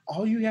levels.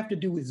 All you have to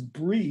do is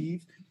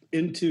breathe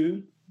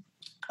into,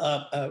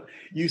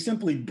 you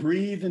simply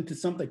breathe into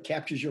something that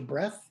captures your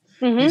breath.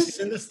 You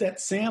send us that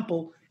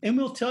sample, and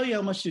we'll tell you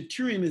how much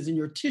deuterium is in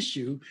your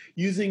tissue,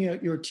 using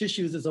your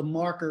tissues as a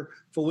marker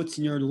for what's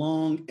in your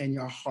lung and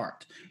your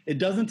heart. It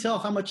doesn't tell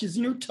how much is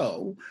in your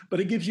toe, but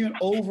it gives you an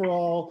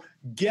overall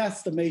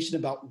guesstimation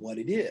about what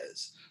it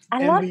is.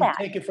 I love that. And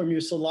we take it from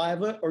your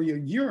saliva or your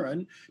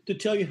urine to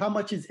tell you how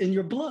much is in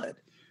your blood.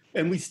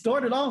 And we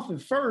started off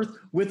at first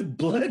with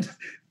blood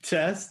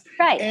tests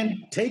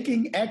and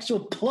taking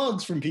actual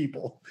plugs from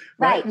people,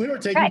 right? We were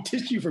taking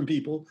tissue from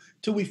people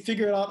till we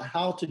figured out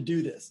how to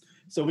do this.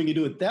 So we can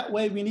do it that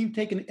way. We need to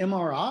take an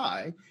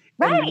MRI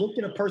and look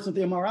at a person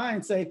with the MRI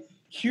and say,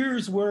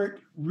 here's where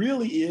it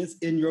really is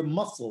in your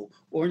muscle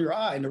or in your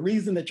eye. And the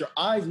reason that your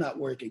eye's not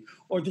working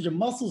or that your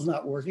muscle's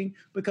not working,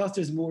 because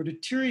there's more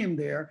deuterium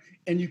there,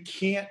 and you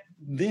can't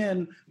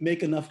then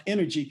make enough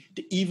energy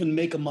to even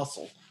make a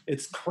muscle.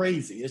 It's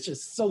crazy. It's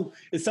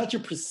such a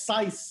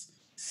precise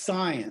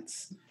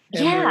science.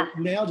 And we're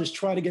now just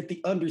trying to get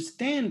the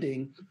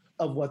understanding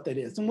of what that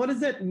is. And what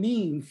does that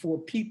mean for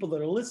people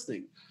that are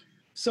listening?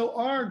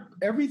 So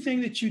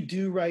everything that you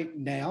do right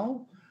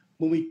now,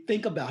 when we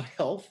think about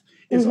health,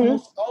 is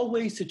almost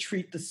always to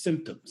treat the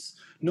symptoms.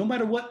 No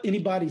matter what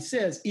anybody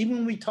says, even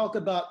when we talk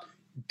about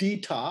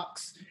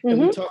detox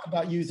and we talk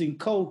about using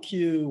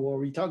CoQ or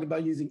we talk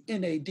about using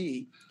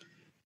NAD,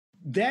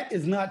 that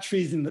is not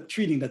treating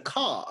the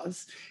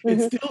cause.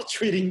 It's still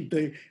treating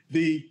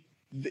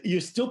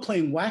you're still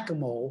playing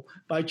whack-a-mole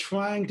by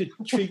trying to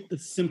treat the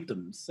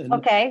symptoms. And,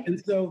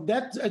 and so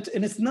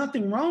and it's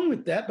nothing wrong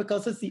with that,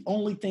 because it's the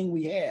only thing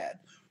we had.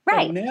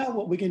 But now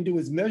what we can do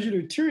is measure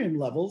deuterium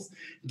levels,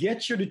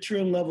 get your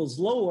deuterium levels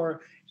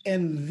lower,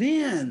 and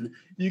then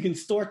you can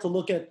start to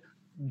look at,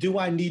 do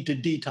I need to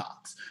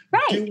detox?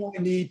 Do I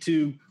need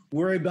to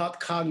worry about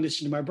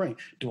cognition in my brain?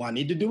 Do I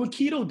need to do a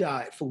keto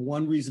diet for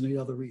one reason or the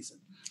other reason?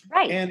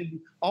 And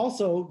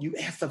also, you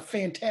asked a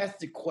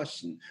fantastic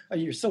question.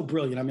 You're so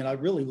brilliant. I mean, I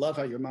really love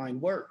how your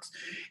mind works.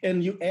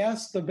 And you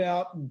asked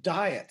about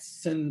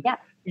diets. And,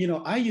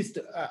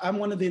 I'm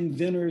one of the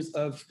inventors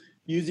of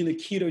using a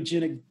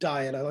ketogenic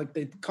diet.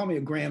 They call me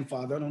a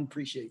grandfather. I don't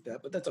appreciate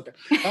that, but that's okay.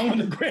 I'm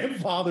one of the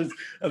grandfathers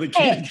of the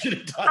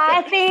ketogenic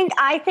diet.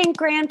 I think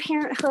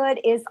grandparenthood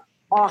is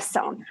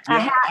awesome.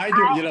 Yeah, I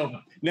do.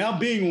 Now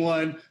being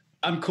one,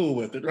 I'm cool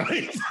with it,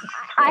 right?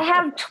 I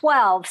have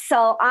 12,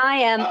 so I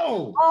am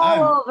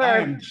over.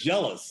 I'm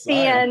jealous.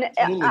 I'm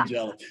totally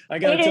jealous. I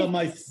got to tell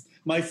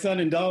my son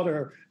and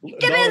daughter. Get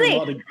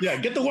busy.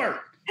 Get to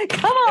work.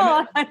 Come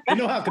on. I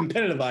know how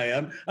competitive I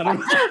am.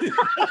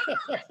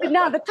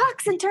 No, the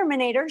toxin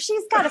terminator,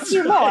 she's got a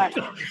few more.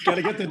 Got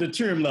to get the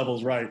deuterium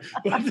levels right.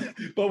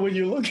 But when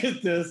you look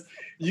at this,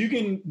 you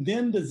can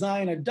then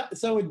design a diet.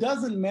 So it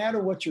doesn't matter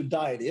what your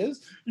diet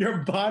is. Your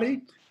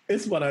body,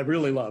 it's what I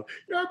really love.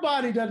 Your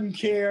body doesn't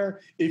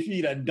care if you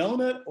eat a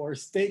donut or a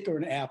steak or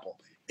an apple.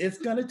 It's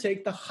going to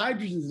take the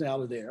hydrogens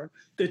out of there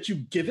that you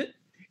give it,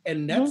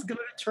 and that's going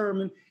to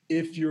determine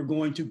if you're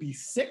going to be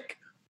sick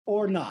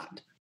or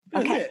not.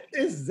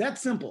 It's that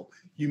simple.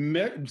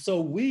 So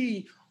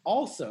we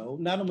also,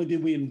 not only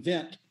did we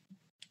invent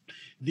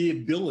the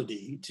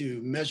ability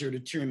to measure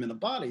deuterium in the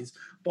bodies,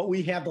 but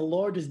we have the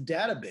largest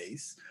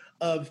database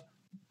of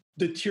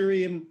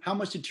deuterium, how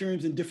much deuterium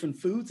is in different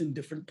foods in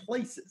different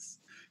places.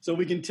 So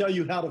we can tell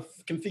you how to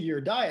configure your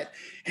diet.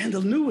 And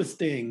the newest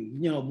thing,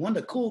 one of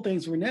the cool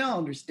things we're now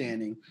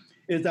understanding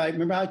is,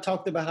 I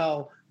talked about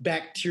how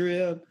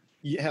bacteria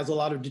has a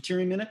lot of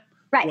deuterium in it.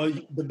 Well,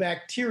 the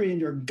bacteria in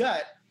your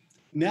gut,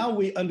 now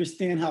we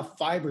understand how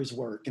fibers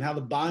work and how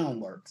the biome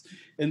works.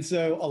 And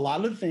so a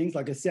lot of the things,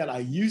 like I said, I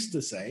used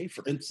to say,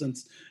 for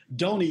instance,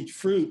 don't eat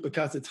fruit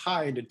because it's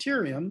high in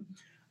deuterium.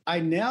 I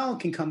now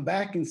can come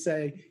back and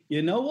say,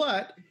 you know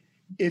what?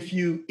 If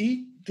you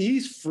eat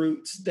these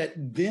fruits that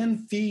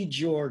then feed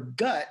your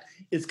gut,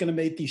 it's going to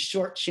make these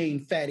short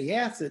chain fatty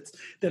acids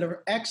that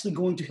are actually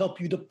going to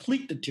help you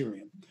deplete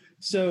deuterium.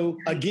 So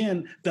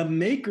again, the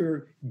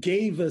maker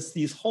gave us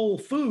these whole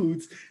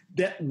foods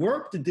that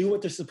work to do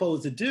what they're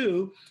supposed to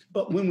do.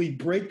 But when we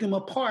break them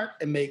apart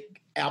and make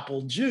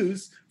apple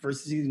juice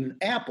versus eating an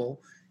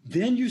apple,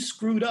 then you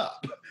screwed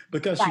up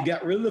because you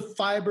got rid of the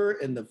fiber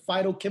and the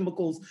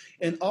phytochemicals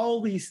and all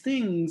these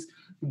things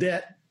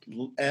that,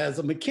 as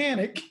a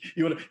mechanic,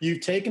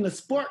 you've taken the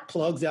spark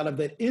plugs out of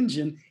that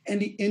engine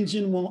and the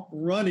engine won't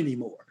run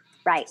anymore.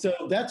 Right. So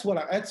that's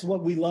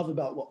what we love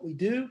about what we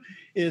do,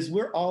 is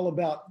we're all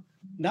about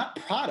not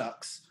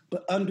products,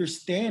 but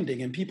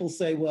understanding. And people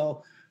say,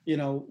 well,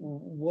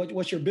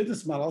 what's your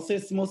business model? I'll say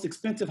it's the most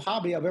expensive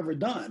hobby I've ever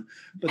done.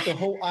 But the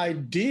whole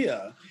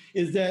idea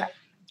is that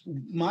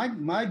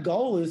my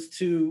goal used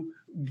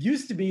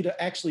to be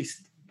to actually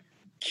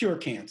cure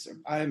cancer.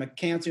 I am a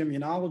cancer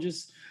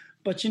immunologist,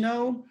 but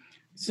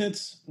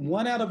since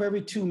 1 out of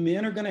every 2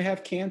 men are going to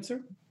have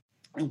cancer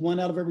and 1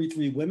 out of every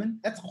 3 women,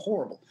 that's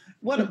horrible.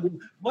 What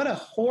a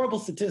horrible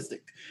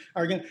statistic.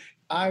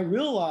 I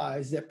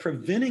realize that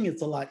preventing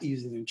it's a lot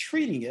easier than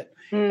treating it,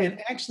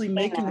 and actually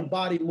making the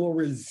body more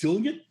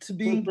resilient to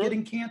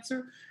getting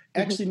cancer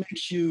actually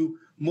makes you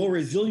more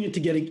resilient to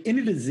getting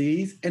any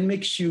disease, and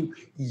makes you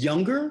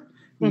younger,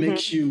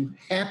 makes you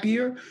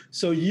happier,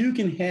 so you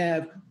can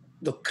have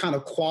the kind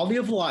of quality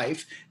of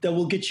life that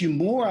will get you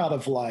more out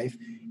of life,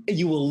 and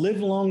you will live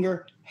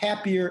longer,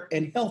 happier,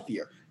 and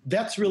healthier.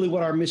 That's really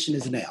what our mission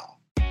is now.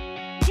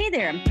 Hey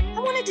there, I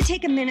wanted to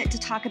take a minute to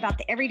talk about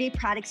the everyday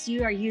products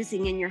you are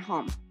using in your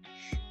home.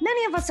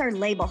 Many of us are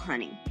label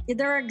hunting.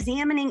 They're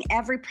examining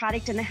every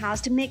product in the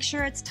house to make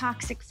sure it's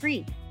toxic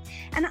free.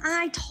 And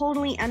I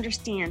totally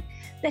understand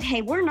that,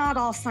 hey, we're not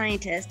all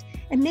scientists,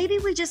 and maybe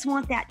we just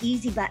want that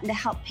easy button to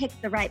help pick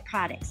the right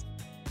products.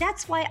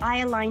 That's why I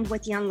aligned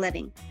with Young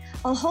Living,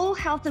 a whole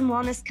health and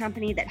wellness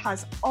company that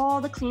has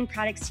all the clean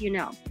products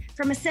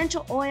from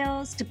essential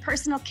oils to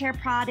personal care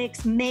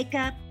products,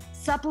 makeup,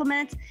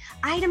 supplements,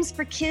 items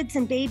for kids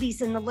and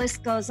babies, and the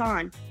list goes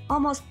on.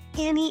 Almost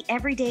any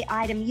everyday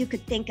item you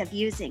could think of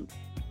using.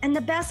 And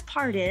the best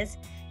part is,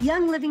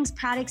 Young Living's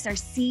products are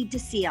seed to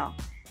seal.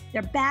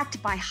 They're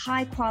backed by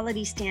high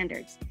quality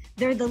standards.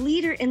 They're the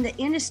leader in the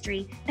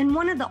industry and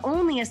one of the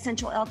only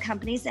essential oil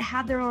companies that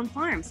have their own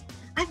farms.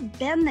 I've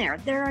been there.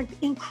 They're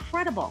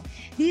incredible.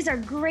 These are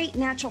great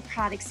natural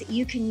products that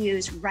you can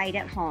use right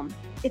at home.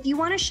 If you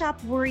want to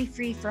shop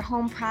worry-free for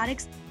home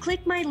products,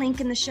 click my link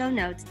in the show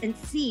notes and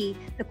see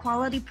the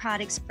quality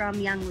products from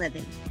Young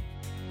Living.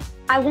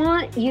 I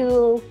want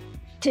you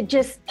to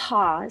just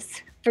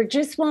pause for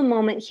just one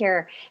moment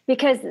here,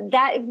 because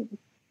that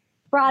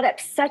brought up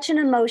such an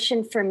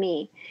emotion for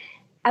me.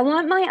 I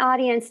want my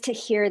audience to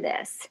hear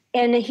this,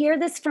 and to hear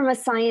this from a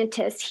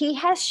scientist. He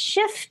has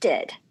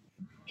shifted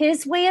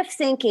his way of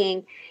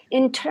thinking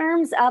in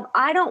terms of,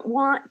 I don't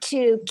want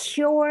to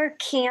cure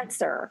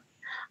cancer.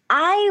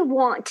 I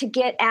want to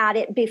get at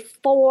it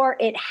before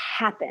it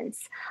happens.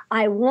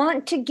 I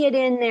want to get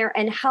in there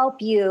and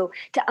help you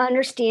to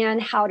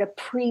understand how to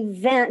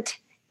prevent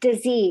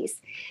disease.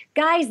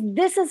 Guys,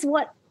 this is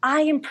what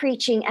I am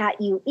preaching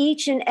at you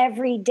each and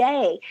every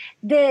day,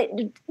 that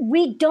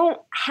we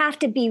don't have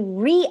to be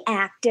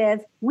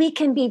reactive. We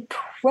can be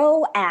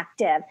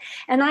proactive.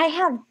 And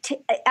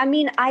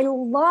I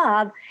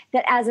love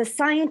that as a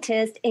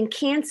scientist, and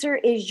cancer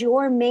is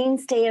your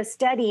mainstay of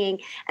studying.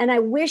 And I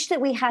wish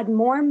that we had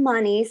more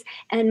monies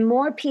and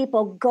more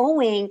people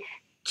going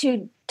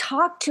to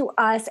talk to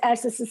us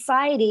as a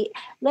society.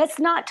 Let's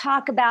not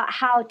talk about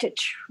how to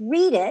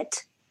treat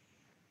it,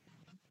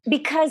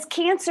 because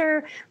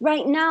cancer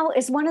right now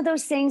is one of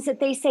those things that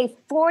they say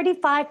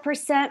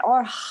 45%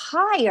 or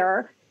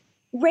higher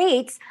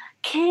rates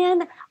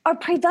are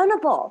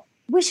preventable.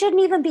 We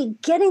shouldn't even be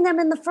getting them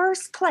in the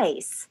first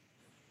place.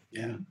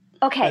 Yeah.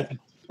 Okay.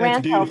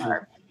 That's beautiful.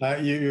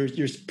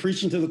 You're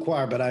preaching to the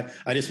choir, but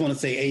I just want to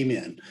say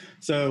amen.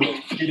 So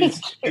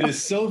it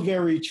is so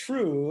very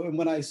true. And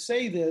when I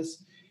say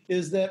this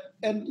is that,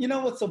 and you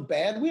know what's so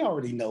bad? We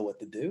already know what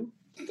to do.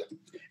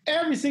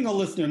 Every single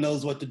listener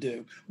knows what to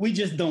do. We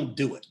just don't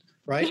do it,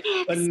 right?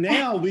 But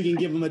now we can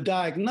give them a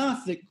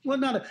diagnostic, well,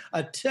 not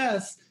a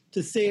test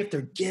to say if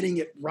they're getting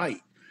it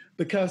right.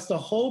 Because the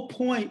whole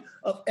point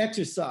of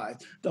exercise,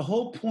 the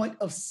whole point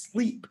of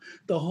sleep,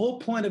 the whole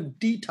point of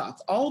detox,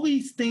 all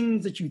these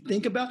things that you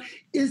think about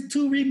is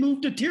to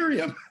remove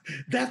deuterium.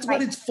 That's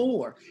what it's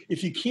for.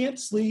 If you can't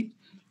sleep,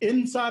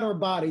 inside our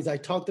bodies, I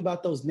talked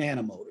about those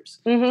nanomotors.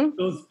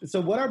 Mm-hmm.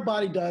 So what our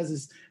body does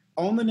is,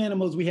 on the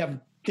nanomotors, we have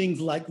things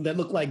that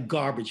look like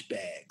garbage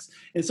bags.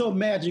 And so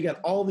imagine you got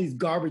all these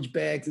garbage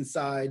bags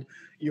inside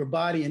your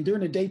body, and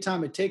during the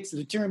daytime, it takes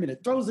the deuterium and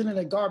it throws it in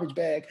a garbage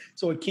bag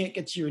so it can't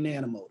get to your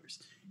nanomotors.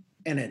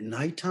 And at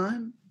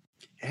nighttime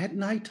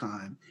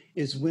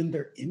is when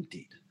they're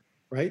emptied,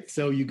 right?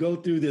 So you go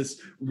through this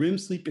REM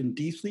sleep and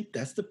deep sleep.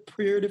 That's the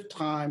period of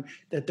time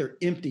that they're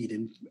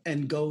emptied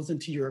and goes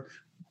into your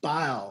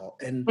bile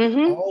and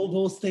all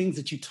those things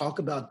that you talk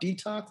about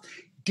detox.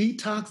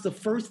 Detox, the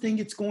first thing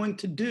it's going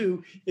to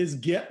do is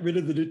get rid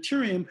of the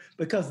deuterium,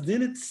 because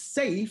then it's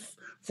safe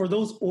for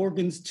those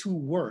organs to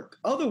work.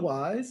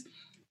 Otherwise,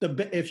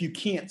 if you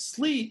can't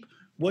sleep,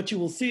 what you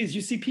will see is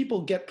you see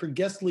people get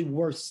progressively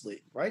worse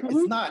sleep, right? Mm-hmm.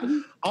 It's not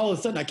all of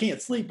a sudden I can't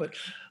sleep, but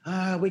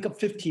I wake up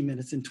 15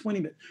 minutes and 20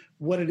 minutes.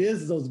 What it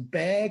is those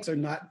bags are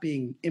not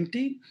being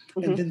emptied,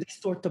 and then they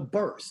start to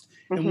burst.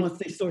 And once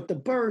they start to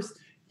burst,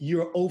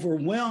 you're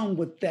overwhelmed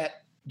with that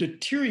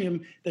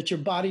deuterium that your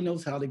body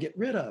knows how to get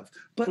rid of.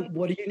 But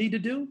what do you need to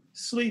do?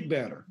 Sleep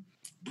better,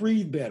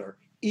 breathe better,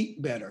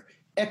 eat better,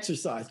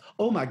 exercise.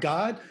 Oh my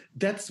God,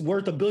 that's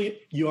worth $1 billion.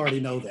 You already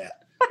know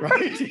that, right?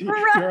 Right. You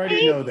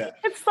already know that.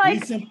 It's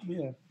like,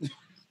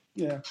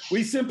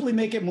 we simply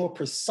make it more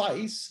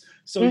precise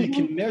so you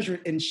can measure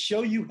it and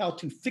show you how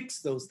to fix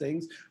those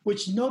things,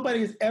 which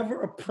nobody has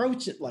ever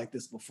approached it like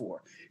this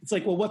before. It's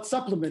like, well, what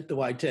supplement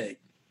do I take?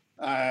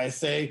 I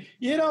say,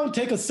 you don't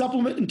take a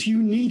supplement until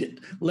you need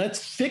it.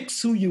 Let's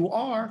fix who you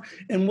are.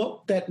 And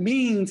what that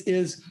means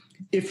is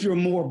if you're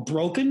more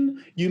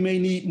broken, you may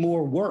need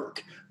more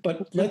work.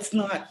 But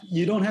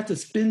you don't have to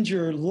spend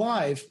your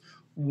life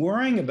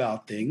worrying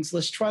about things.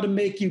 Let's try to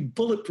make you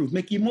bulletproof,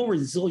 make you more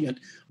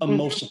resilient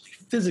emotionally,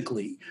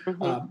 physically,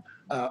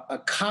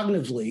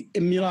 cognitively,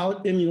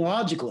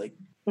 immunologically,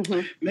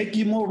 make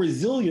you more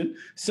resilient.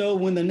 So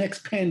when the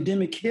next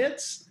pandemic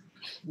hits,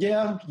 it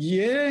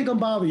ain't gonna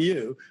bother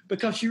you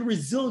because you're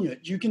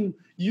resilient. You can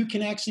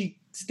actually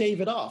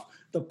stave it off.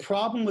 The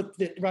problem with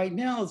it right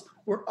now is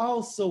we're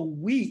all so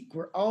weak.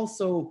 We're all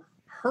so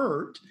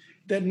hurt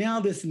that now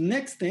this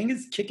next thing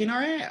is kicking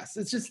our ass.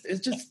 It is.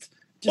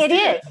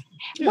 Yeah.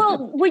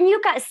 Well, when you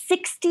got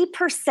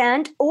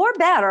 60% or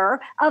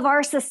better of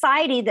our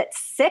society that's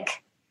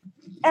sick,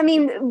 I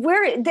mean,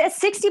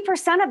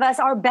 60% of us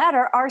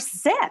are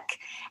sick.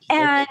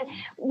 And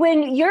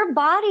when your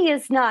body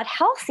is not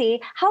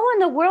healthy, how in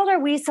the world are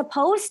we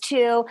supposed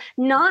to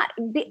not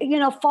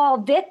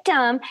fall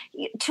victim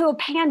to a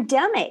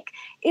pandemic?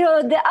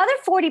 The other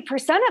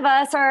 40% of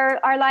us are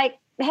like,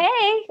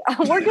 hey,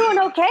 we're doing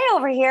okay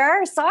over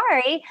here.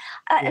 Sorry.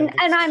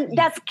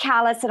 That's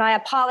callous and I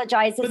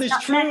apologize. But it's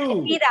not true. meant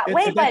to be that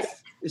way, but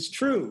it's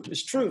true.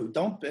 It's true.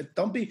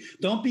 Don't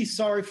be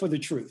sorry for the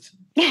truth.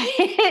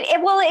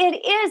 Well,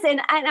 it is.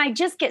 And I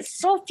just get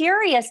so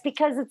furious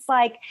because it's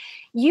like,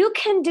 you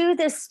can do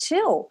this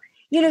too.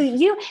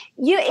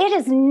 It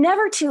is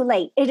never too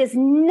late. It is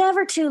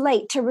never too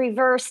late to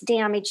reverse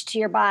damage to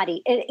your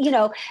body.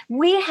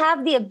 We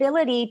have the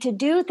ability to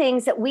do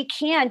things that we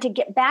can to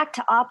get back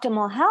to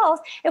optimal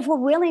health if we're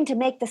willing to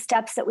make the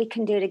steps that we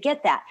can do to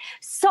get that.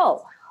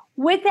 So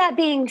with that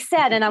being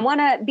said, and I want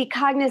to be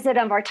cognizant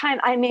of our time.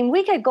 I mean,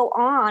 we could go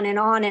on and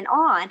on and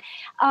on.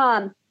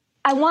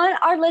 I want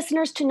our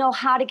listeners to know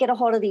how to get a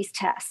hold of these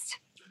tests.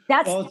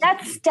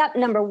 That's step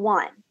number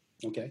one.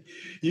 Okay.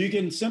 You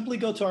can simply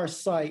go to our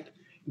site,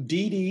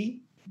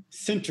 ddcenters,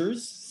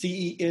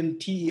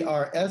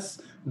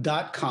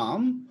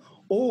 CENTERS.com,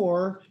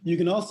 or you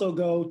can also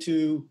go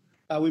to,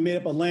 we made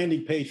up a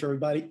landing page for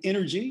everybody,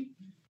 Energy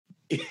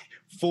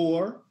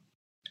for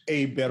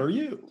a Better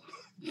You.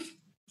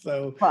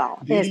 So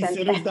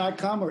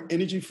ddcenters.com or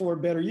Energy for a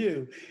Better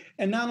You.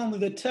 And not only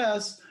the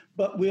test,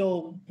 but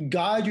we'll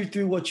guide you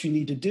through what you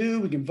need to do.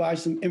 We can provide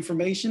some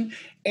information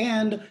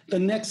and the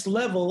next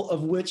level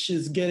of which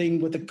is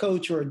getting with a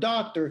coach or a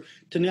doctor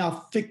to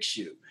now fix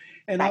you.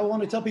 And I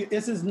want to tell people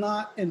this is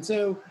not, and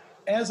so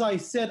as I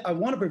said, I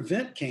want to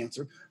prevent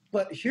cancer,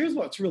 but here's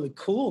what's really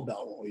cool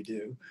about what we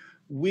do.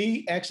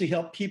 We actually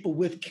help people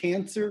with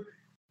cancer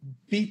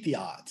beat the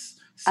odds.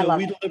 So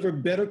we deliver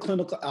better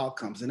clinical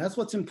outcomes. And that's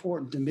what's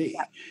important to me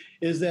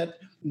is that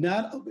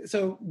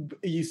so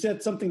you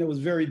said something that was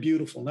very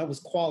beautiful, and that was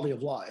quality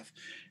of life.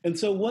 And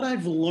so what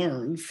I've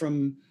learned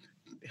from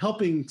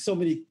helping so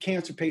many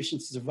cancer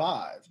patients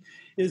survive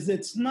is that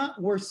it's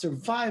not worth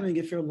surviving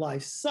if your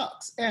life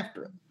sucks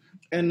after it.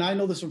 And I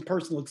know this from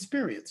personal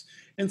experience.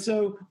 And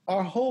so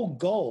our whole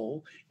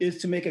goal is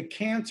to make a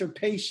cancer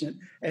patient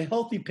a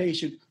healthy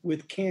patient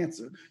with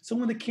cancer. So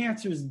when the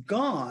cancer is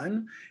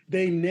gone,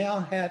 they now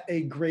have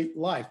a great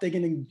life. They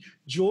can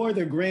enjoy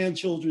their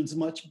grandchildren's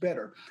much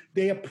better.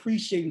 They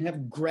appreciate and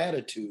have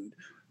gratitude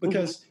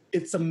because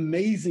it's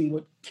amazing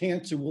what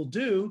cancer will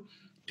do.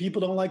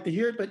 People don't like to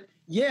hear it, but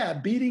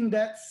beating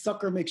that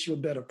sucker makes you a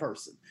better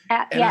person.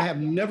 And I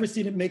have never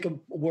seen it make a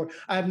war.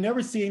 I've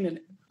never seen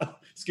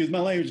excuse my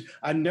language,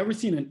 I've never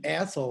seen an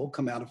asshole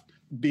come out of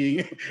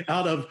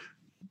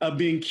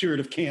being cured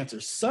of cancer.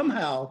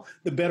 Somehow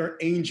the better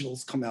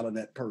angels come out of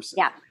that person.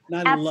 Yeah,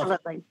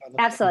 absolutely.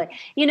 Absolutely.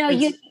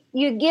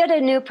 You get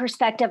a new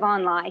perspective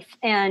on life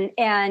and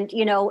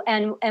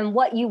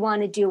what you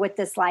want to do with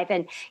this life.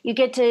 And you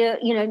get to,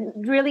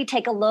 really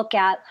take a look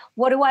at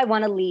what do I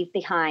want to leave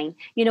behind?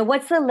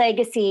 What's the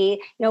legacy?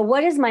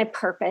 What is my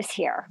purpose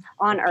here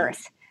on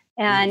earth?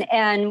 And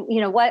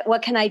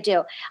what can I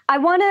do? I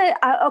want to,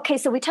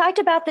 so we talked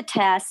about the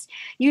test.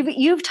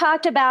 You've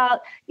talked about,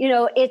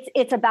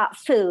 it's about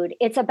food.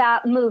 It's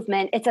about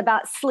movement. It's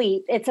about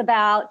sleep. It's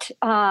about,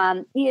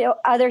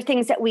 other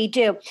things that we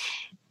do.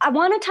 I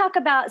want to talk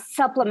about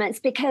supplements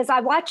because I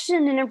watched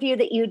an interview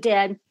that you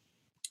did.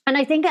 And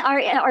I think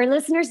our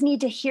listeners need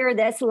to hear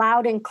this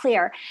loud and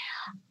clear.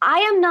 I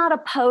am not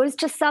opposed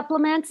to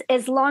supplements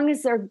as long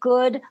as they're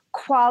good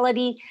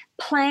quality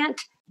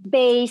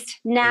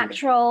plant-based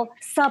natural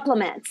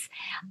supplements.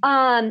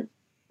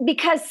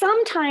 Because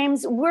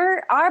sometimes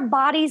our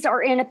bodies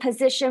are in a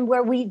position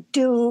where we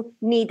do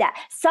need that.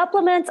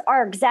 Supplements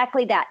are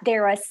exactly that.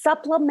 They're a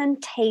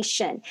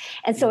supplementation.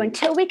 And so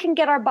until we can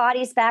get our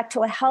bodies back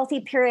to a healthy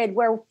period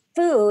where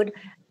food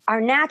our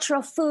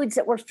natural foods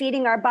that we're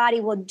feeding our body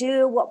will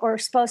do what we're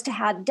supposed to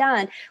have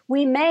done.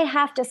 We may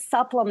have to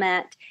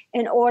supplement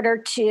in order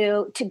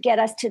to get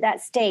us to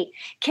that state.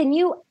 Can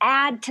you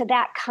add to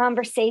that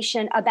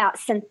conversation about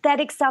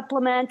synthetic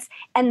supplements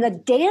and the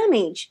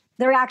damage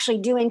they're actually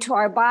doing to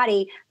our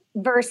body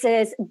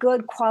versus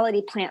good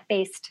quality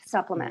plant-based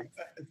supplements?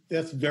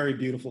 That's very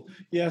beautiful.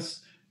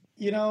 Yes.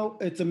 You know,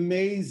 it's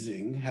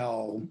amazing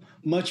how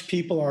much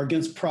people are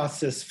against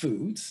processed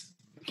foods,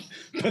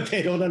 but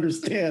they don't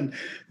understand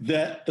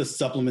that the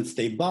supplements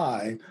they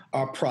buy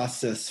are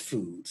processed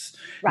foods.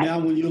 Right. Now,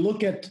 when you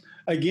look at,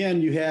 again,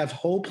 you have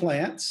whole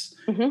plants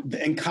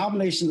and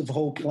combinations of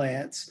whole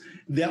plants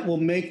that will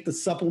make the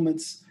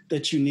supplements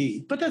that you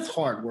need. But that's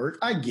hard work.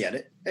 I get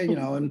it. And, you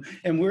know,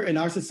 and we're in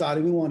our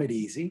society, we want it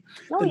easy.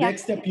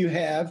 Next step you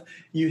have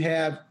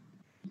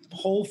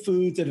whole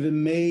foods that have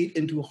been made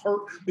into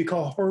we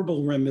call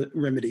herbal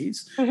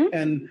remedies,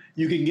 and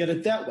you can get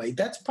it that way.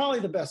 That's probably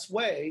the best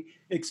way,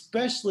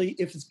 especially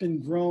if it's been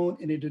grown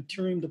in a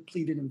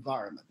deuterium-depleted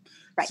environment.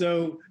 Right.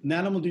 So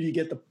not only do you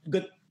get the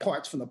good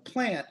parts from the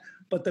plant,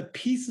 but the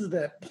pieces of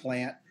that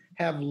plant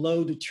have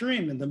low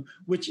deuterium in them,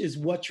 which is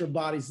what your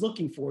body's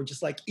looking for,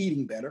 just like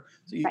eating better.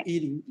 So you're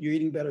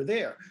eating better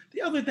there.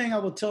 The other thing I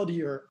will tell to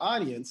your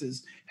audience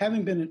is,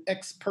 having been an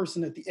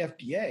ex-person at the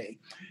FDA,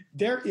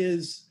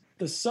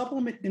 the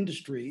supplement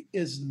industry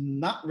is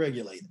not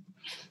regulated.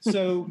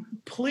 So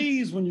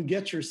please, when you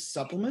get your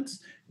supplements,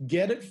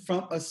 get it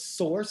from a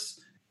source,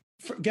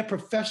 get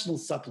professional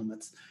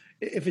supplements.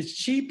 If it's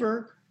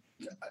cheaper,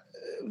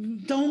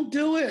 don't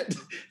do it.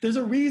 There's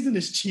a reason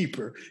it's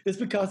cheaper. It's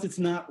because it's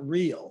not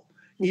real.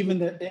 Even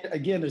that,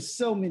 again, there's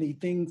so many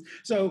things.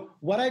 So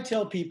what I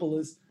tell people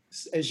is,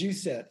 as you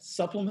said,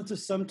 supplements are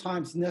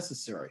sometimes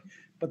necessary.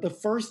 But the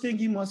first thing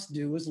you must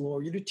do is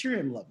lower your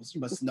deuterium levels.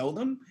 You must know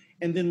them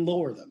and then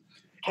lower them.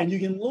 And you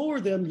can lower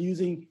them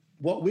using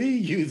what we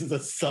use as a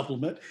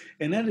supplement,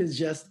 and that is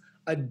just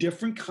a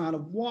different kind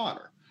of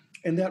water.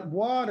 And that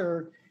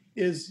water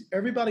is,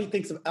 everybody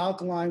thinks of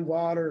alkaline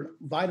water,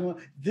 vitamin.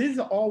 These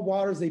are all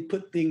waters they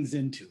put things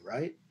into,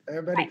 right?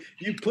 Everybody,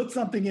 you put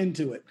something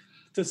into it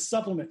to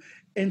supplement.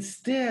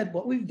 Instead,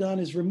 what we've done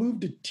is remove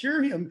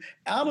deuterium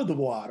out of the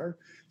water.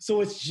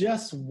 So it's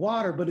just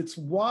water, but it's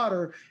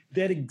water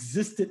that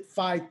existed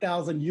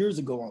 5,000 years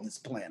ago on this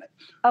planet,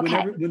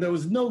 when there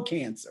was no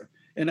cancer.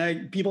 And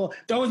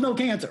there was no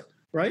cancer,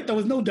 right? There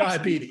was no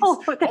diabetes.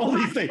 All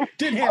these things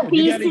didn't happen.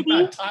 You got to eat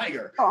a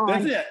tiger.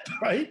 That's it,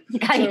 right?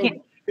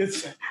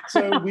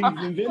 So we've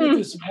invented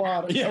this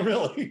water. Yeah,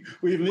 really.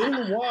 We've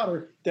invented a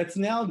water that's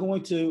now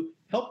going to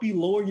help you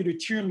lower your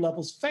deuterium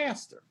levels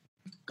faster.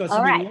 Because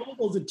if you lower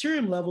those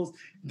deuterium levels,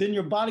 then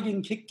your body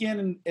can kick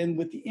in and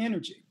with the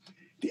energy.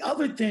 The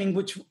other thing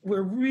which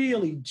we're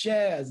really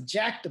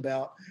jacked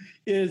about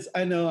is,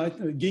 I know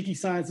geeky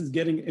science is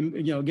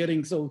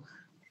getting so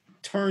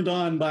turned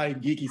on by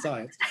geeky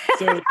science.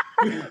 So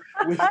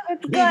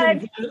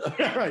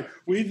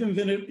we've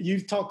invented,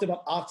 you've talked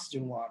about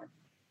oxygen water.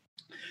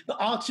 The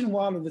oxygen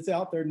water that's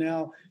out there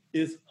now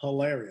is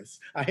hilarious.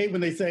 I hate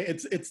when they say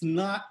it's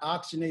not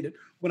oxygenated.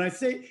 When I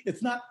say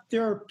it's not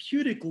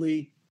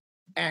therapeutically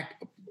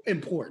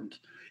important.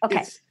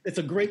 It's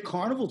a great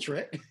carnival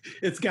trick.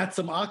 It's got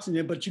some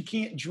oxygen, but you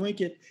can't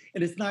drink it,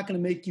 and it's not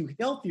going to make you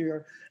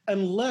healthier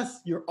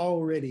unless you're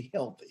already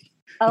healthy.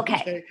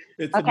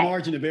 It's a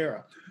margin of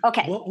error.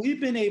 What we've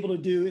been able to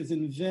do is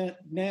invent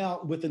now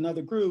with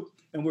another group,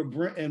 and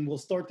we'll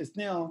start this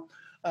now.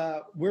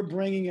 We're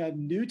bringing a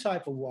new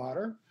type of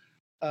water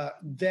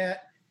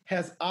that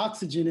has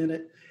oxygen in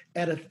it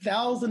at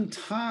 1,000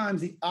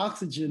 times the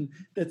oxygen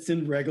that's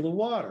in regular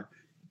water.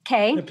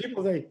 And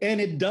people say, and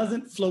it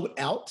doesn't float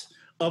out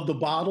of the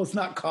bottle. It's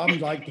not carbon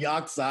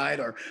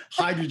dioxide or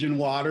hydrogen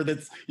water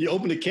you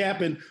open the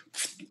cap and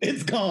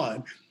it's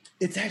gone.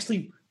 It's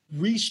actually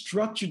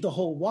restructured the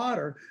whole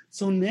water.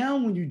 So now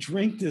when you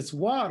drink this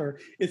water,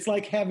 it's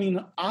like having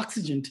an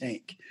oxygen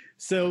tank.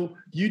 So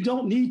you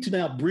don't need to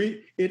now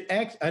breathe.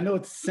 I know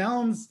it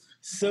sounds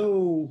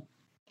so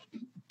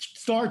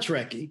Star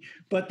Trek-y,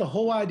 but the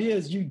whole idea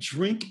is you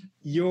drink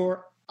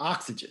your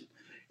oxygen.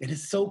 And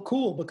it's so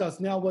cool because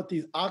now what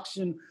these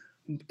oxygen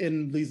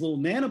in these little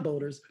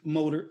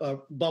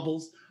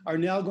bubbles are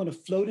now going to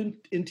float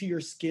into your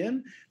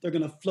skin. They're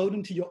going to float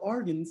into your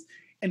organs.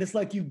 And it's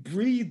like you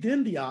breathe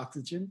in the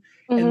oxygen.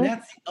 And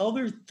that's the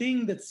other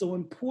thing that's so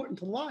important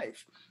to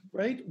life,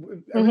 right?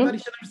 Everybody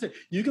should understand.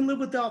 You can live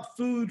without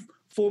food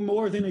for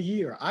more than a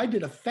year. I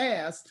did a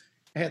fast.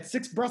 I had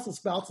 6 Brussels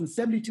sprouts in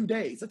 72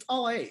 days. That's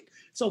all I ate.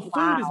 So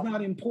food is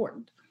not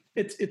important.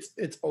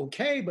 It's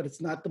okay, but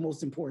it's not the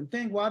most important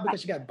thing. Why?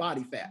 Because you got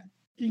body fat.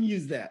 You can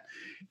use that.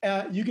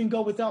 You can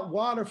go without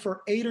water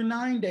for 8 or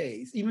 9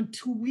 days, even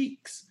 2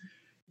 weeks.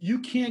 You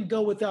can't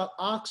go without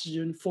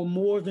oxygen for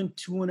more than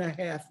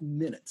 2.5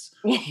 minutes.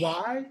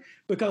 Why?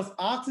 Because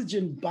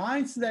oxygen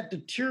binds to that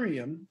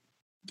deuterium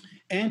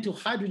and to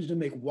hydrogen to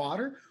make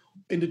water,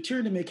 and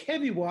deuterium to make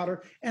heavy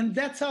water, and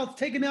that's how it's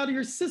taken out of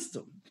your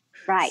system.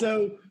 Right.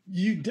 So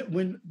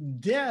when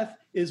death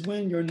is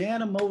when your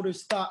nanomotors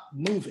stop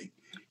moving.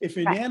 If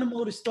an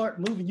animal to start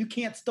moving, you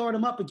can't start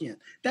them up again.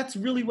 That's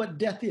really what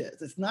death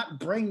is. It's not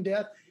brain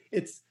death.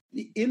 It's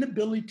the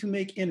inability to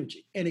make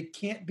energy, and it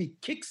can't be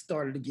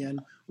kick-started again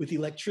with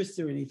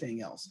electricity or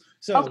anything else.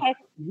 So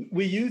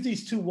we use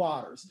these two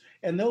waters,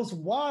 and those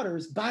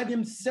waters by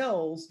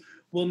themselves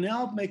will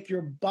now make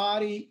your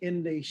body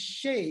in a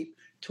shape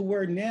to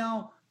where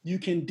now you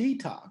can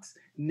detox.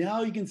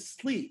 Now you can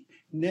sleep.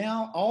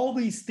 Now all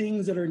these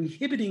things that are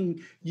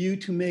inhibiting you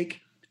to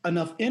make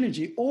enough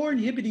energy or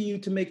inhibiting you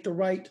to make the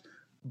right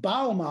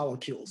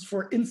biomolecules.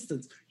 For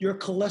instance, your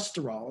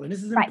cholesterol. And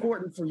this is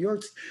important for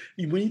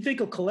when you think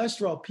of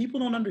cholesterol, people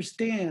don't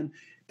understand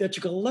that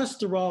your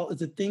cholesterol is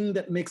the thing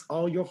that makes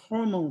all your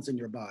hormones in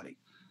your body,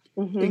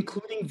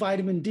 including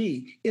vitamin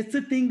D. It's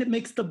the thing that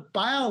makes the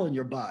bile in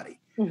your body.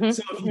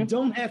 So if you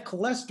don't have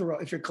cholesterol,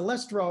 if your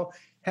cholesterol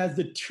has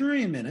the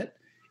deuterium in it,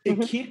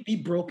 it can't be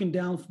broken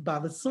down by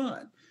the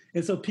sun.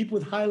 And so people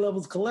with high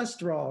levels of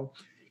cholesterol,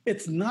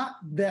 it's not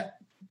that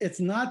it's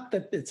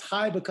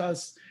high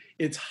because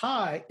it's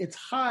high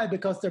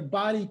because their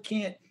body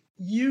can't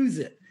use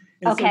it.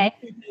 And so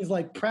things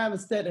like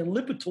Prevacid and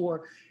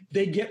Lipitor,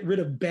 they get rid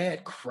of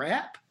bad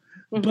crap,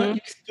 but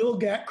you still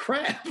got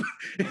crap.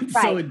 And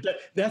so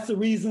that's the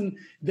reason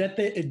that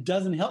it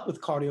doesn't help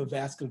with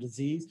cardiovascular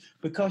disease,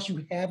 because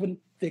you haven't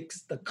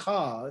fixed the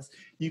cause.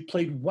 You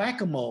played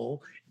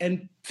whack-a-mole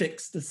and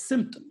fixed the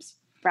symptoms.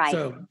 Right.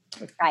 So,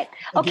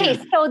 okay.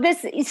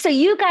 So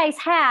you guys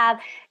have,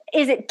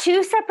 is it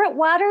two separate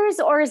waters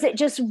or is it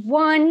just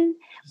one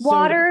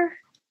water?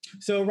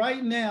 So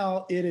right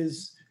now it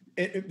is,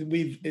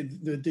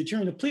 the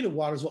deuterium depleted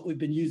water is what we've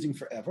been using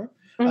forever.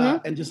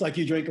 And just like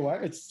you drink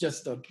water, it's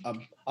just a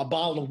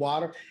bottle of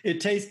water.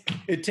 It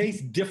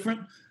tastes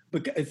different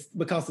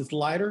because it's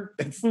lighter.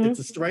 It's the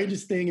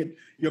strangest thing.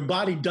 Your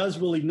body does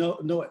really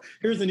know it.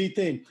 Here's the neat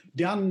thing.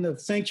 Down in the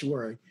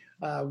sanctuary,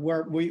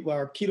 where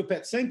our Keto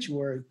Pet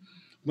Sanctuary,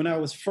 when I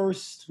was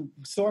first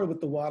started with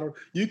the water,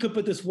 you could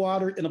put this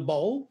water in a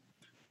bowl,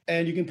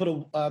 and you can put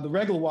the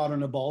regular water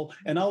in a bowl,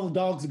 and all the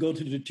dogs would go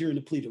to the deuterium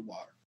depleted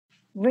water.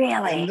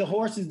 Really? And the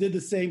horses did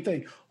the same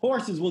thing.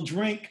 Horses will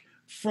drink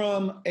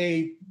from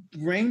a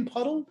rain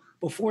puddle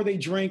before they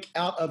drink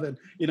out of it.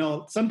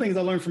 Some things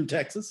I learned from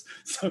Texas.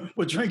 So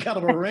we'll drink out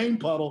of a rain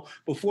puddle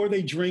before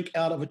they drink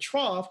out of a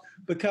trough,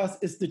 because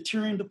it's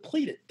deuterium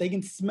depleted. They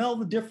can smell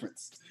the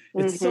difference.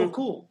 It's so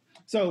cool.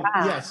 So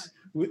yes,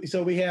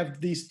 so we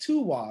have these two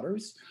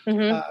waters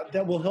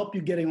that will help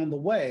you getting on the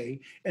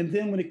way. And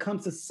then when it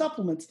comes to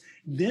supplements,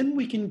 then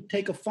we can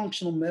take a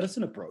functional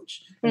medicine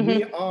approach. And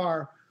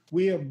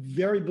we are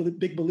very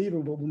big believer,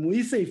 but when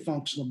we say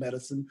functional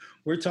medicine,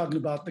 we're talking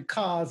about the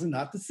cause and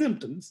not the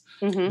symptoms.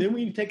 Then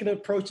we take an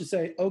approach to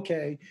say,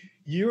 okay,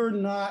 you're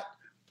not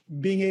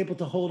being able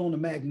to hold on to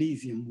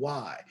magnesium.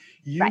 Why?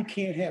 You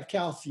can't have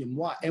calcium.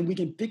 Why? And we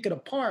can pick it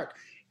apart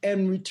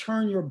and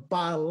return your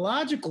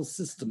biological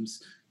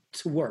systems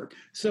to work.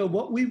 So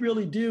what we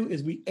really do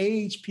is we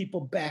age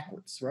people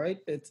backwards, right?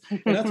 And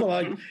that's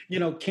why,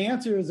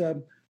 cancer is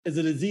a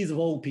disease of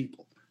old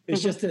people.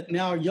 It's just that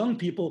now young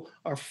people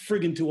are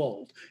friggin' too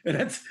old,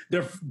 and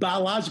they're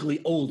biologically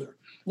older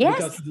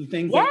because of the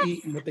things they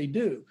eat and what they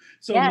do.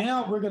 So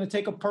now we're going to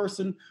take a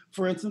person,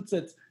 for instance,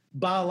 that's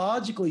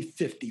biologically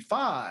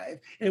 55,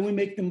 and we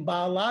make them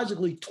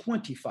biologically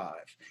 25,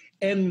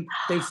 and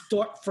they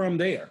start from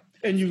there.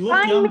 And you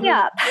look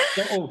younger.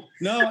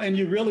 And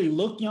you really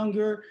look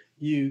younger.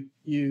 You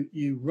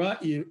run,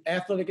 you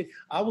athletic.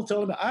 I will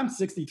tell them I'm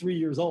 63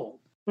 years old.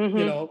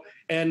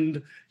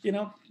 And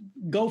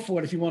go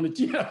for it if you want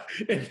to.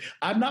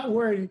 I'm not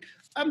worried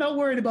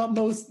about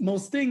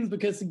most things,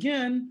 because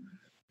again,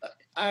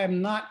 I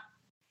am not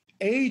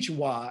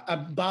age-wise.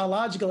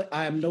 Biologically,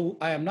 I am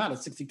not a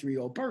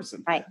 63-year-old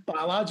person. Right.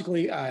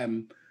 Biologically, I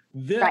am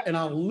this, and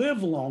I'll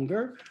live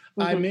longer.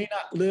 I may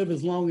not live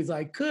as long as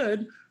I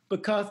could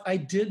because I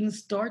didn't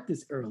start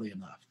this early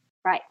enough.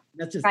 Right.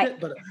 That's just it,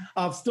 but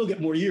I'll still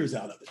get more years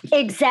out of it.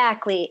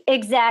 Exactly.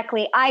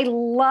 I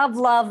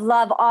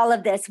love all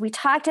of this. We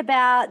talked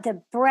about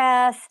the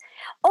breath.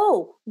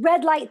 Oh,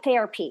 red light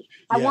therapy.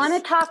 I want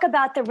to talk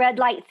about the red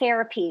light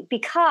therapy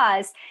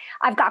because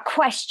I've got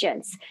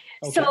questions.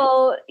 Okay.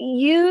 So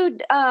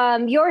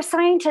your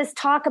scientists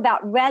talk about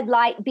red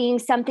light being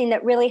something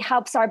that really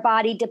helps our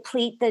body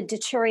deplete the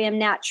deuterium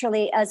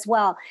naturally as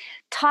well.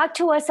 Talk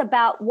to us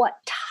about what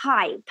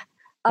type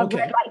of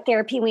red light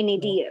therapy we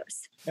need to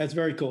use. That's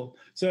very cool.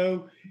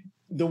 So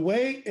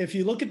if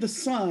you look at the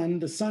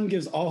sun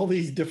gives all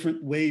these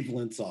different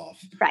wavelengths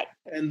off. Right.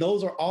 And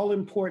those are all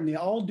important. They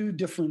all do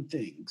different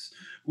things.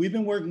 We've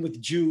been working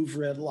with Joovv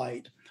Red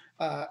Light,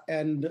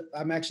 and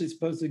I'm actually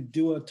supposed to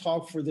do a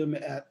talk for them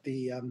at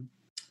the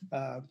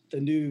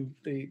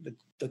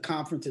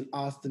conference in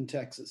Austin,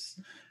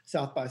 Texas,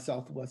 South by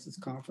Southwest's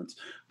conference.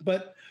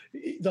 But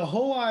the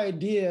whole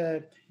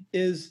idea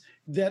is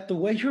that the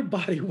way your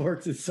body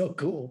works is so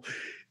cool.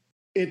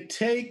 It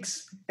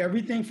takes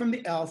everything from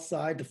the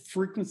outside, the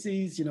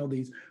frequencies,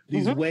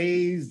 these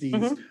waves,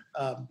 these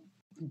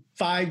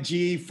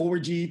 5G,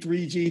 4G,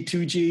 3G,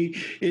 2G.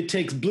 It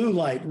takes blue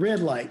light,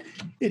 red light.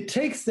 It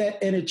takes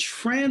that and it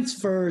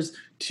transfers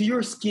to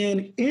your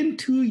skin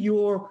into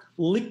your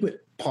liquid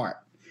part.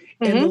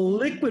 Mm-hmm. And the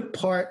liquid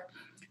part,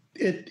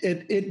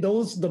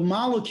 the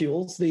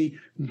molecules, the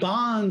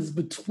bonds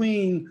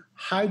between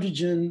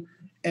hydrogen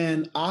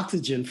and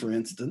oxygen, for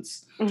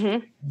instance,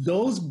 mm-hmm.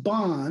 those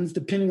bonds,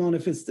 depending on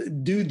if it's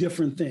do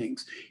different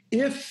things.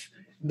 If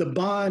the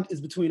bond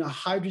is between a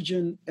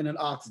hydrogen and an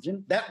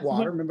oxygen, that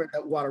water, mm-hmm. remember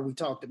that water we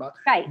talked about,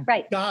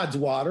 right. God's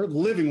water,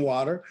 living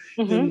water,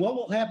 mm-hmm. then what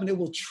will happen, it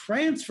will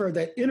transfer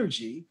that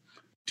energy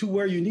to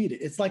where you need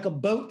it. It's like a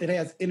boat that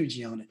has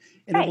energy on it,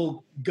 and it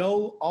will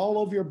go all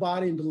over your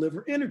body and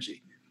deliver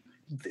energy.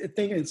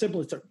 Think in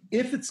simple terms,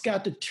 if it's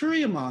got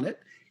deuterium on it,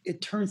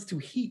 it turns to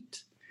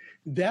heat.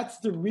 That's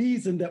the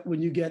reason that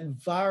when you get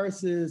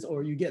viruses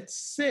or you get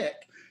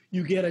sick,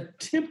 you get a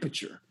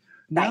temperature.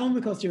 Not only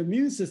because your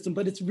immune system,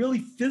 but it's really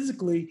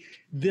physically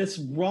this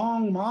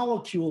wrong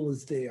molecule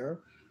is there.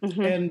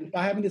 Mm-hmm. And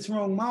by having this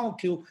wrong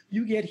molecule,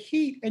 you get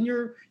heat and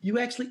you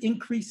actually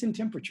increase in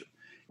temperature.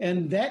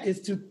 And that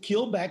is to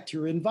kill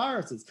bacteria and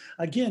viruses.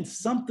 Again,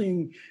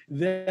 something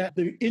that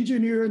the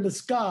engineer in the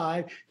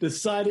sky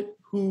decided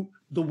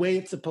the way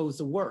it's supposed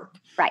to work.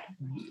 Right.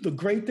 The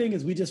great thing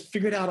is we just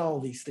figured out all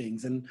these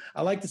things. And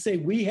I like to say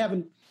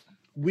we're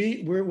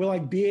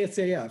like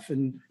BASF,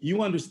 and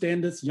you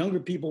understand this, younger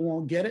people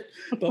won't get it,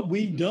 but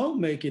we don't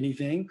make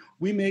anything.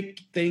 We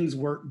make things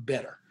work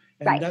better.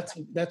 And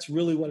that's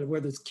really what,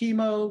 whether it's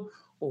chemo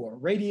or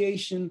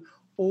radiation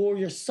or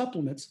your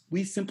supplements,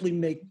 we simply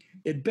make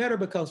it better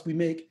because we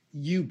make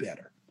you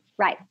better.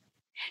 Right.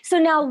 So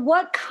now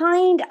what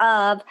kind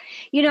of,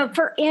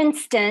 for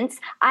instance,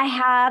 I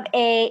have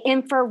a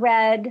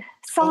infrared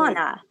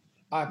sauna.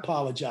 I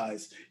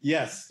apologize.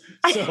 Yes.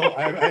 So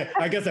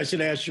I guess I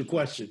should ask your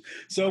question.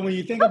 So when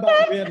you think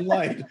about red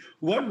light,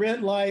 what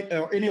red light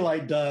or any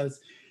light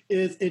does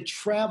is it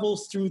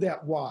travels through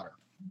that water.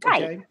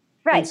 Okay.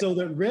 Right. And so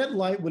the red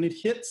light, when it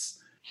hits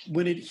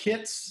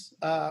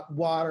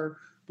water,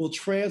 will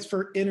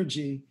transfer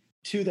energy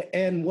to the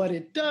end. What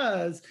it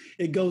does,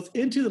 it goes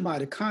into the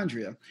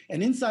mitochondria,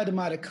 and inside the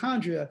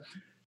mitochondria,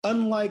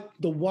 unlike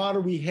the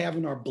water we have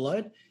in our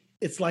blood,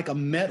 it's like a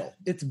metal.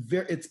 It's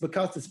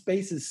because the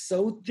space is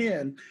so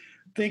thin.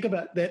 Think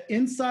about that.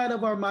 Inside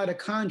of our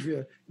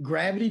mitochondria,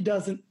 gravity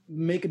doesn't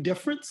make a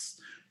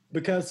difference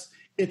because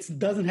it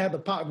doesn't have the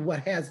power. What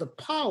has the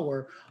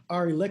power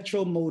are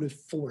electromotive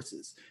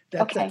forces.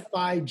 That's that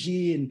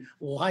 5G and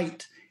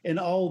light and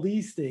all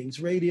these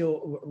things,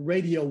 radio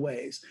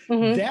waves.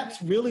 Mm-hmm.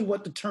 That's really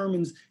what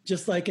determines,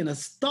 just like in a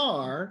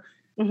star,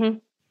 mm-hmm.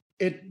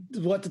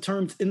 What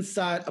determines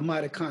inside a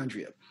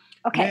mitochondria.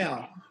 Okay.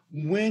 Now,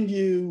 when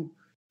you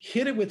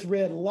hit it with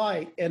red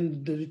light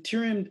and the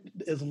deuterium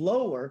is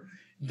lower,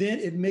 then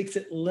it makes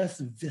it less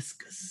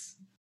viscous.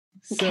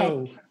 Okay.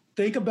 So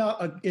think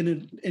about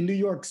in New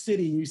York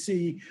City, you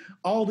see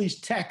all these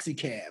taxi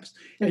cabs,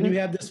 mm-hmm. and you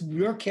have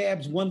your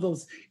cab's one of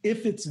those,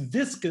 if it's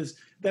viscous,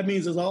 that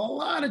means there's a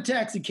lot of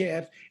taxi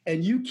cabs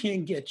and you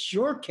can't get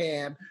your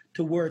cab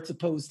to where it's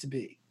supposed to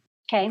be.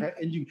 Okay. Right?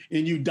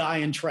 And you die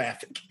in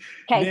traffic.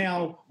 Okay.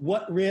 Now,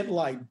 what red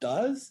light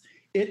does,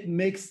 it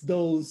makes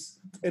the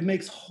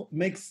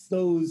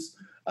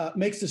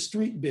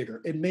street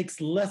bigger. It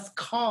makes less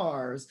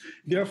cars.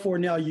 Therefore,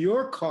 now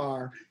your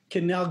car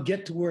can now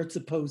get to where it's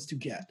supposed to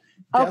get.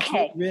 That's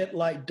what red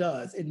light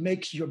does. It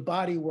makes your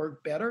body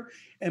work better.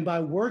 And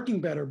by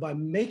working better, by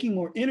making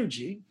more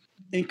energy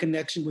in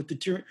connection with the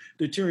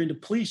deuterium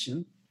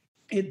depletion,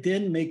 it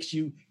then makes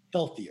you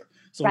healthier.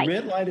 So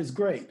red light is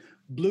great.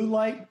 Blue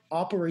light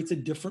operates a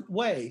different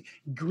way.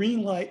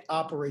 Green light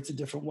operates a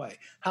different way.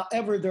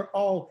 However, they're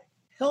all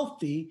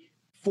healthy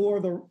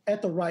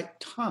at the right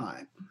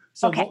time.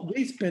 So what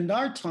we spend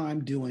our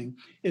time doing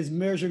is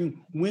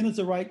measuring when is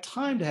the right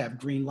time to have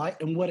green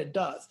light and what it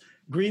does.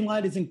 Green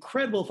light is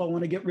incredible if I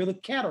want to get rid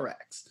of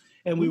cataracts.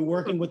 And we're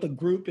working with a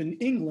group in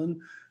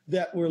England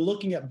that we're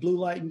looking at blue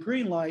light and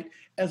green light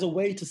as a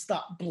way to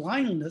stop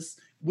blindness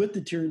with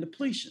deuterium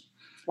depletion.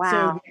 Wow.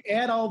 So we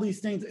add all these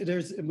things.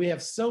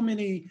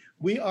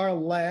 We are a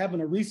lab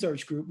and a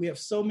research group. We have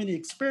so many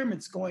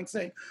experiments going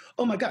saying,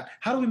 oh my God,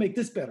 how do we make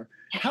this better?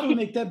 How do we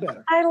make that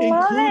better? I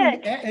love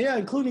it.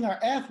 Including our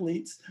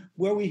athletes,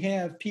 where we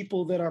have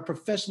people that are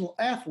professional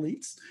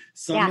athletes,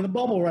 some in the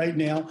bubble right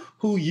now,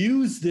 who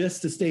use this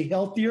to stay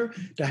healthier,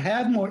 to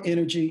have more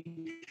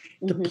energy,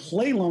 to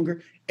play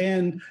longer,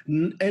 and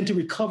to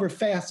recover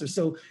faster.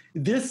 So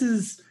this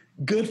is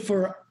good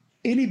for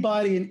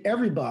anybody and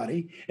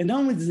everybody. And not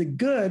only is it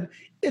good,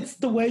 it's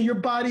the way your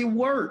body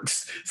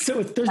works.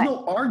 So there's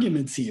no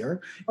arguments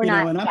here, and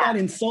I'm not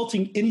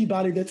insulting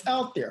anybody that's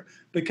out there,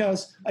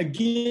 because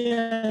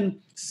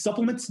again,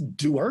 supplements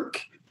do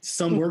work.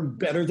 Some work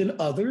better than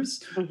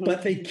others,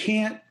 but they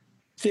can't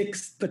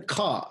fix the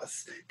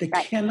cause. They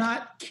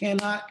cannot.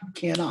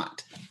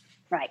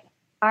 Right.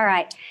 All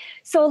right.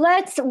 So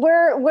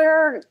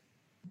we're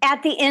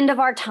at the end of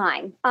our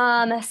time.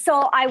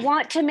 So I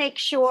want to make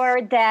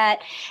sure that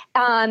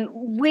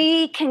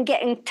we can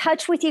get in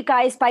touch with you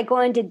guys by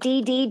going to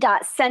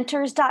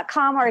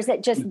dd.centers.com, or is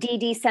it just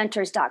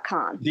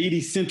ddcenters.com?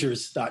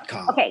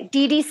 ddcenters.com. Okay,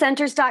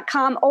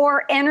 ddcenters.com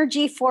or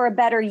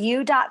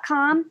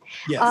energyforabetteryou.com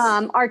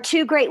are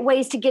two great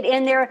ways to get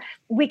in there.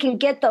 We can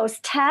get those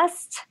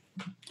tests.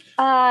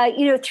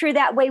 Through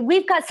that way.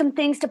 We've got some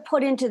things to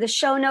put into the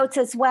show notes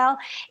as well.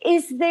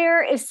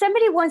 If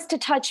somebody wants to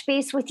touch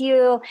base with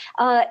you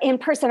in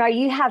person,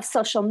 you have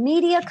social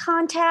media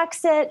contacts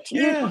that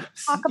you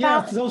talk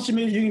about? Yeah, social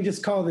media, you can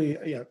just call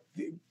through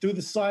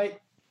the site.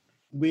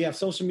 We have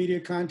social media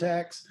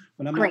contacts.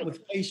 When I'm out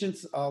with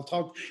patients, I'll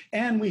talk,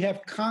 and we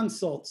have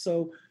consults.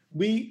 So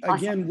we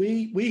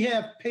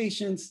have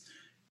patients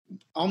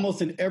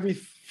almost in every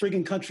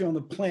freaking country on the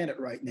planet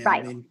right now.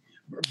 Right. I mean,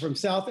 from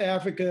South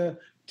Africa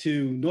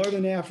to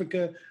Northern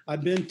Africa.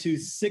 I've been to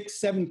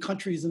 6-7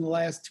 countries in the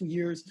last 2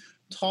 years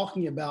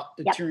talking about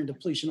deuterium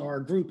depletion, or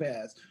our group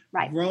has.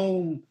 Right.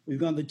 Rome, we've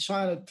gone to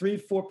China,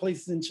 3-4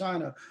 places in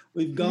China.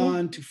 We've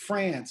gone to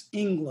France,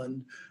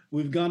 England.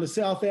 We've gone to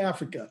South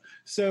Africa.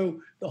 So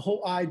the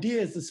whole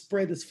idea is to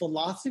spread this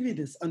philosophy,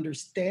 this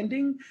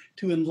understanding,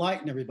 to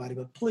enlighten everybody.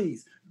 But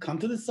please come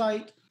to the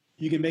site.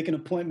 You can make an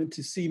appointment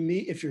to see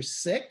me if you're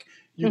sick.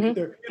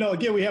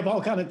 Again, we have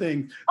all kinds of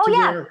things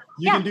where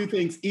you can do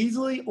things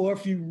easily, or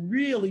if you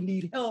really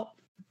need help,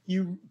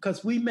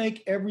 because we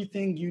make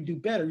everything you do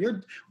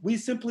better. We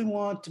simply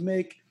want to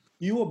make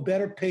you a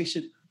better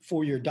patient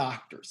for your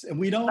doctors, and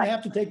we don't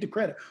have to take the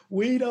credit.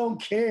 We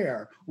don't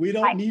care. We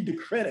don't need the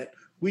credit.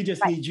 We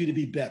just need you to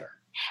be better.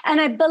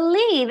 And I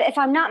believe, if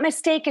I'm not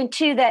mistaken,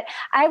 too, that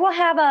I will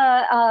have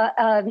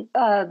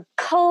a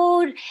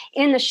code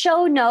in the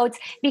show notes,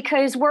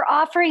 because we're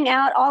offering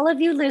out all of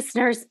you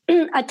listeners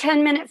a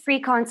 10-minute free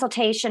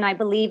consultation, I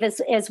believe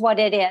is what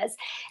it is.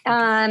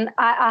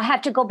 I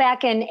have to go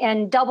back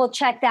and double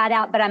check that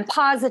out, but I'm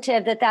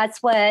positive that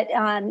that's what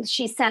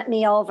she sent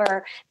me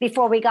over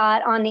before we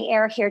got on the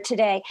air here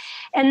today.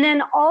 And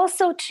then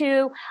also,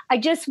 too, I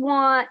just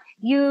want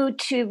you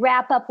to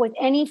wrap up with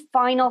any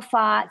final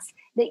thoughts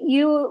that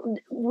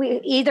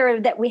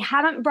we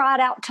haven't brought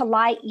out to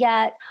light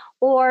yet,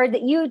 or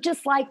that you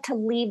just like to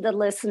leave the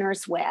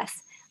listeners with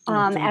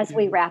as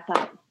we wrap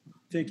up.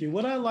 Thank you.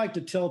 What I like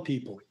to tell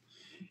people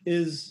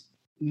is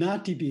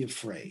not to be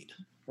afraid,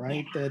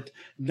 right? Yeah. That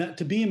not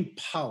to be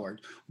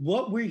empowered.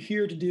 What we're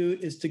here to do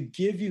is to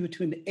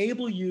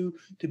enable you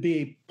to be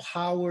a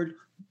powered,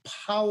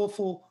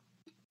 powerful,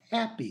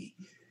 happy,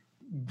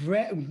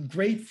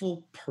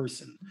 grateful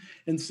person.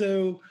 And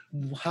so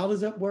how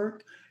does that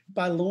work?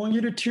 By lowering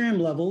your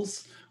deuterium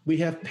levels. We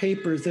have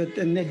papers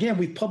and again,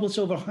 we publish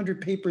over 100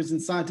 papers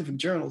in scientific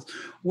journals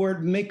where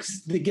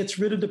it gets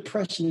rid of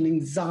depression and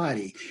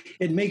anxiety.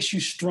 It makes you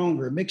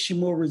stronger. It makes you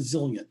more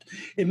resilient.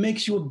 It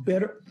makes you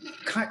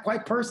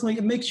quite personally,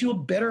 it makes you a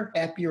better,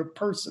 happier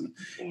person.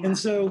 Yeah. And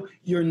so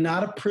you're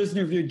not a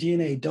prisoner of your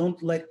DNA.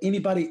 Don't let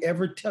anybody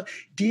ever tell.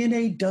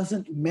 DNA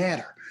doesn't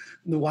matter.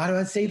 Why do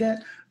I say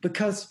that?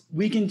 Because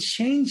we can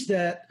change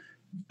that,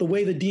 the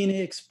way the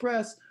DNA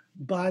expressed,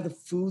 by the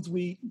foods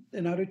we eat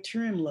and our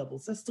deuterium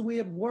levels. That's the way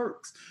it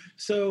works.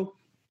 So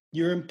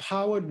you're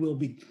empowered.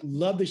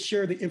 Love to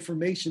share the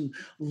information,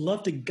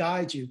 love to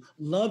guide you,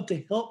 love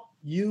to help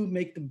you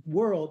make the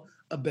world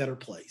a better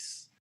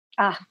place.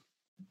 That's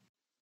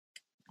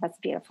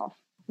beautiful.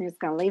 I'm just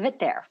going to leave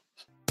it there.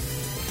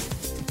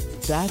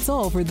 That's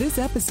all for this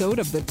episode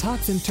of The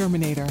Toxin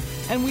Terminator,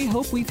 and we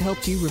hope we've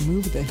helped you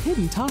remove the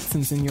hidden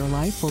toxins in your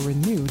life for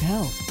renewed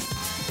health.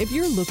 If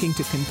you're looking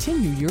to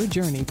continue your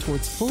journey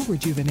towards full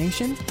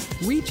rejuvenation,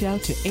 reach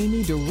out to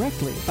Amy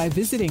directly by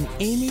visiting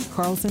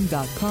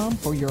amycarlson.com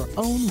for your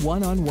own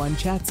one-on-one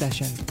chat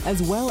session,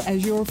 as well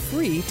as your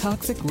free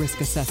toxic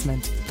risk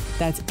assessment.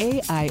 That's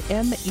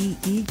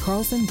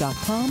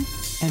AIMEEcarlson.com.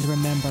 And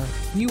remember,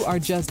 you are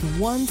just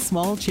one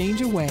small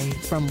change away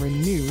from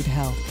renewed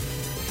health.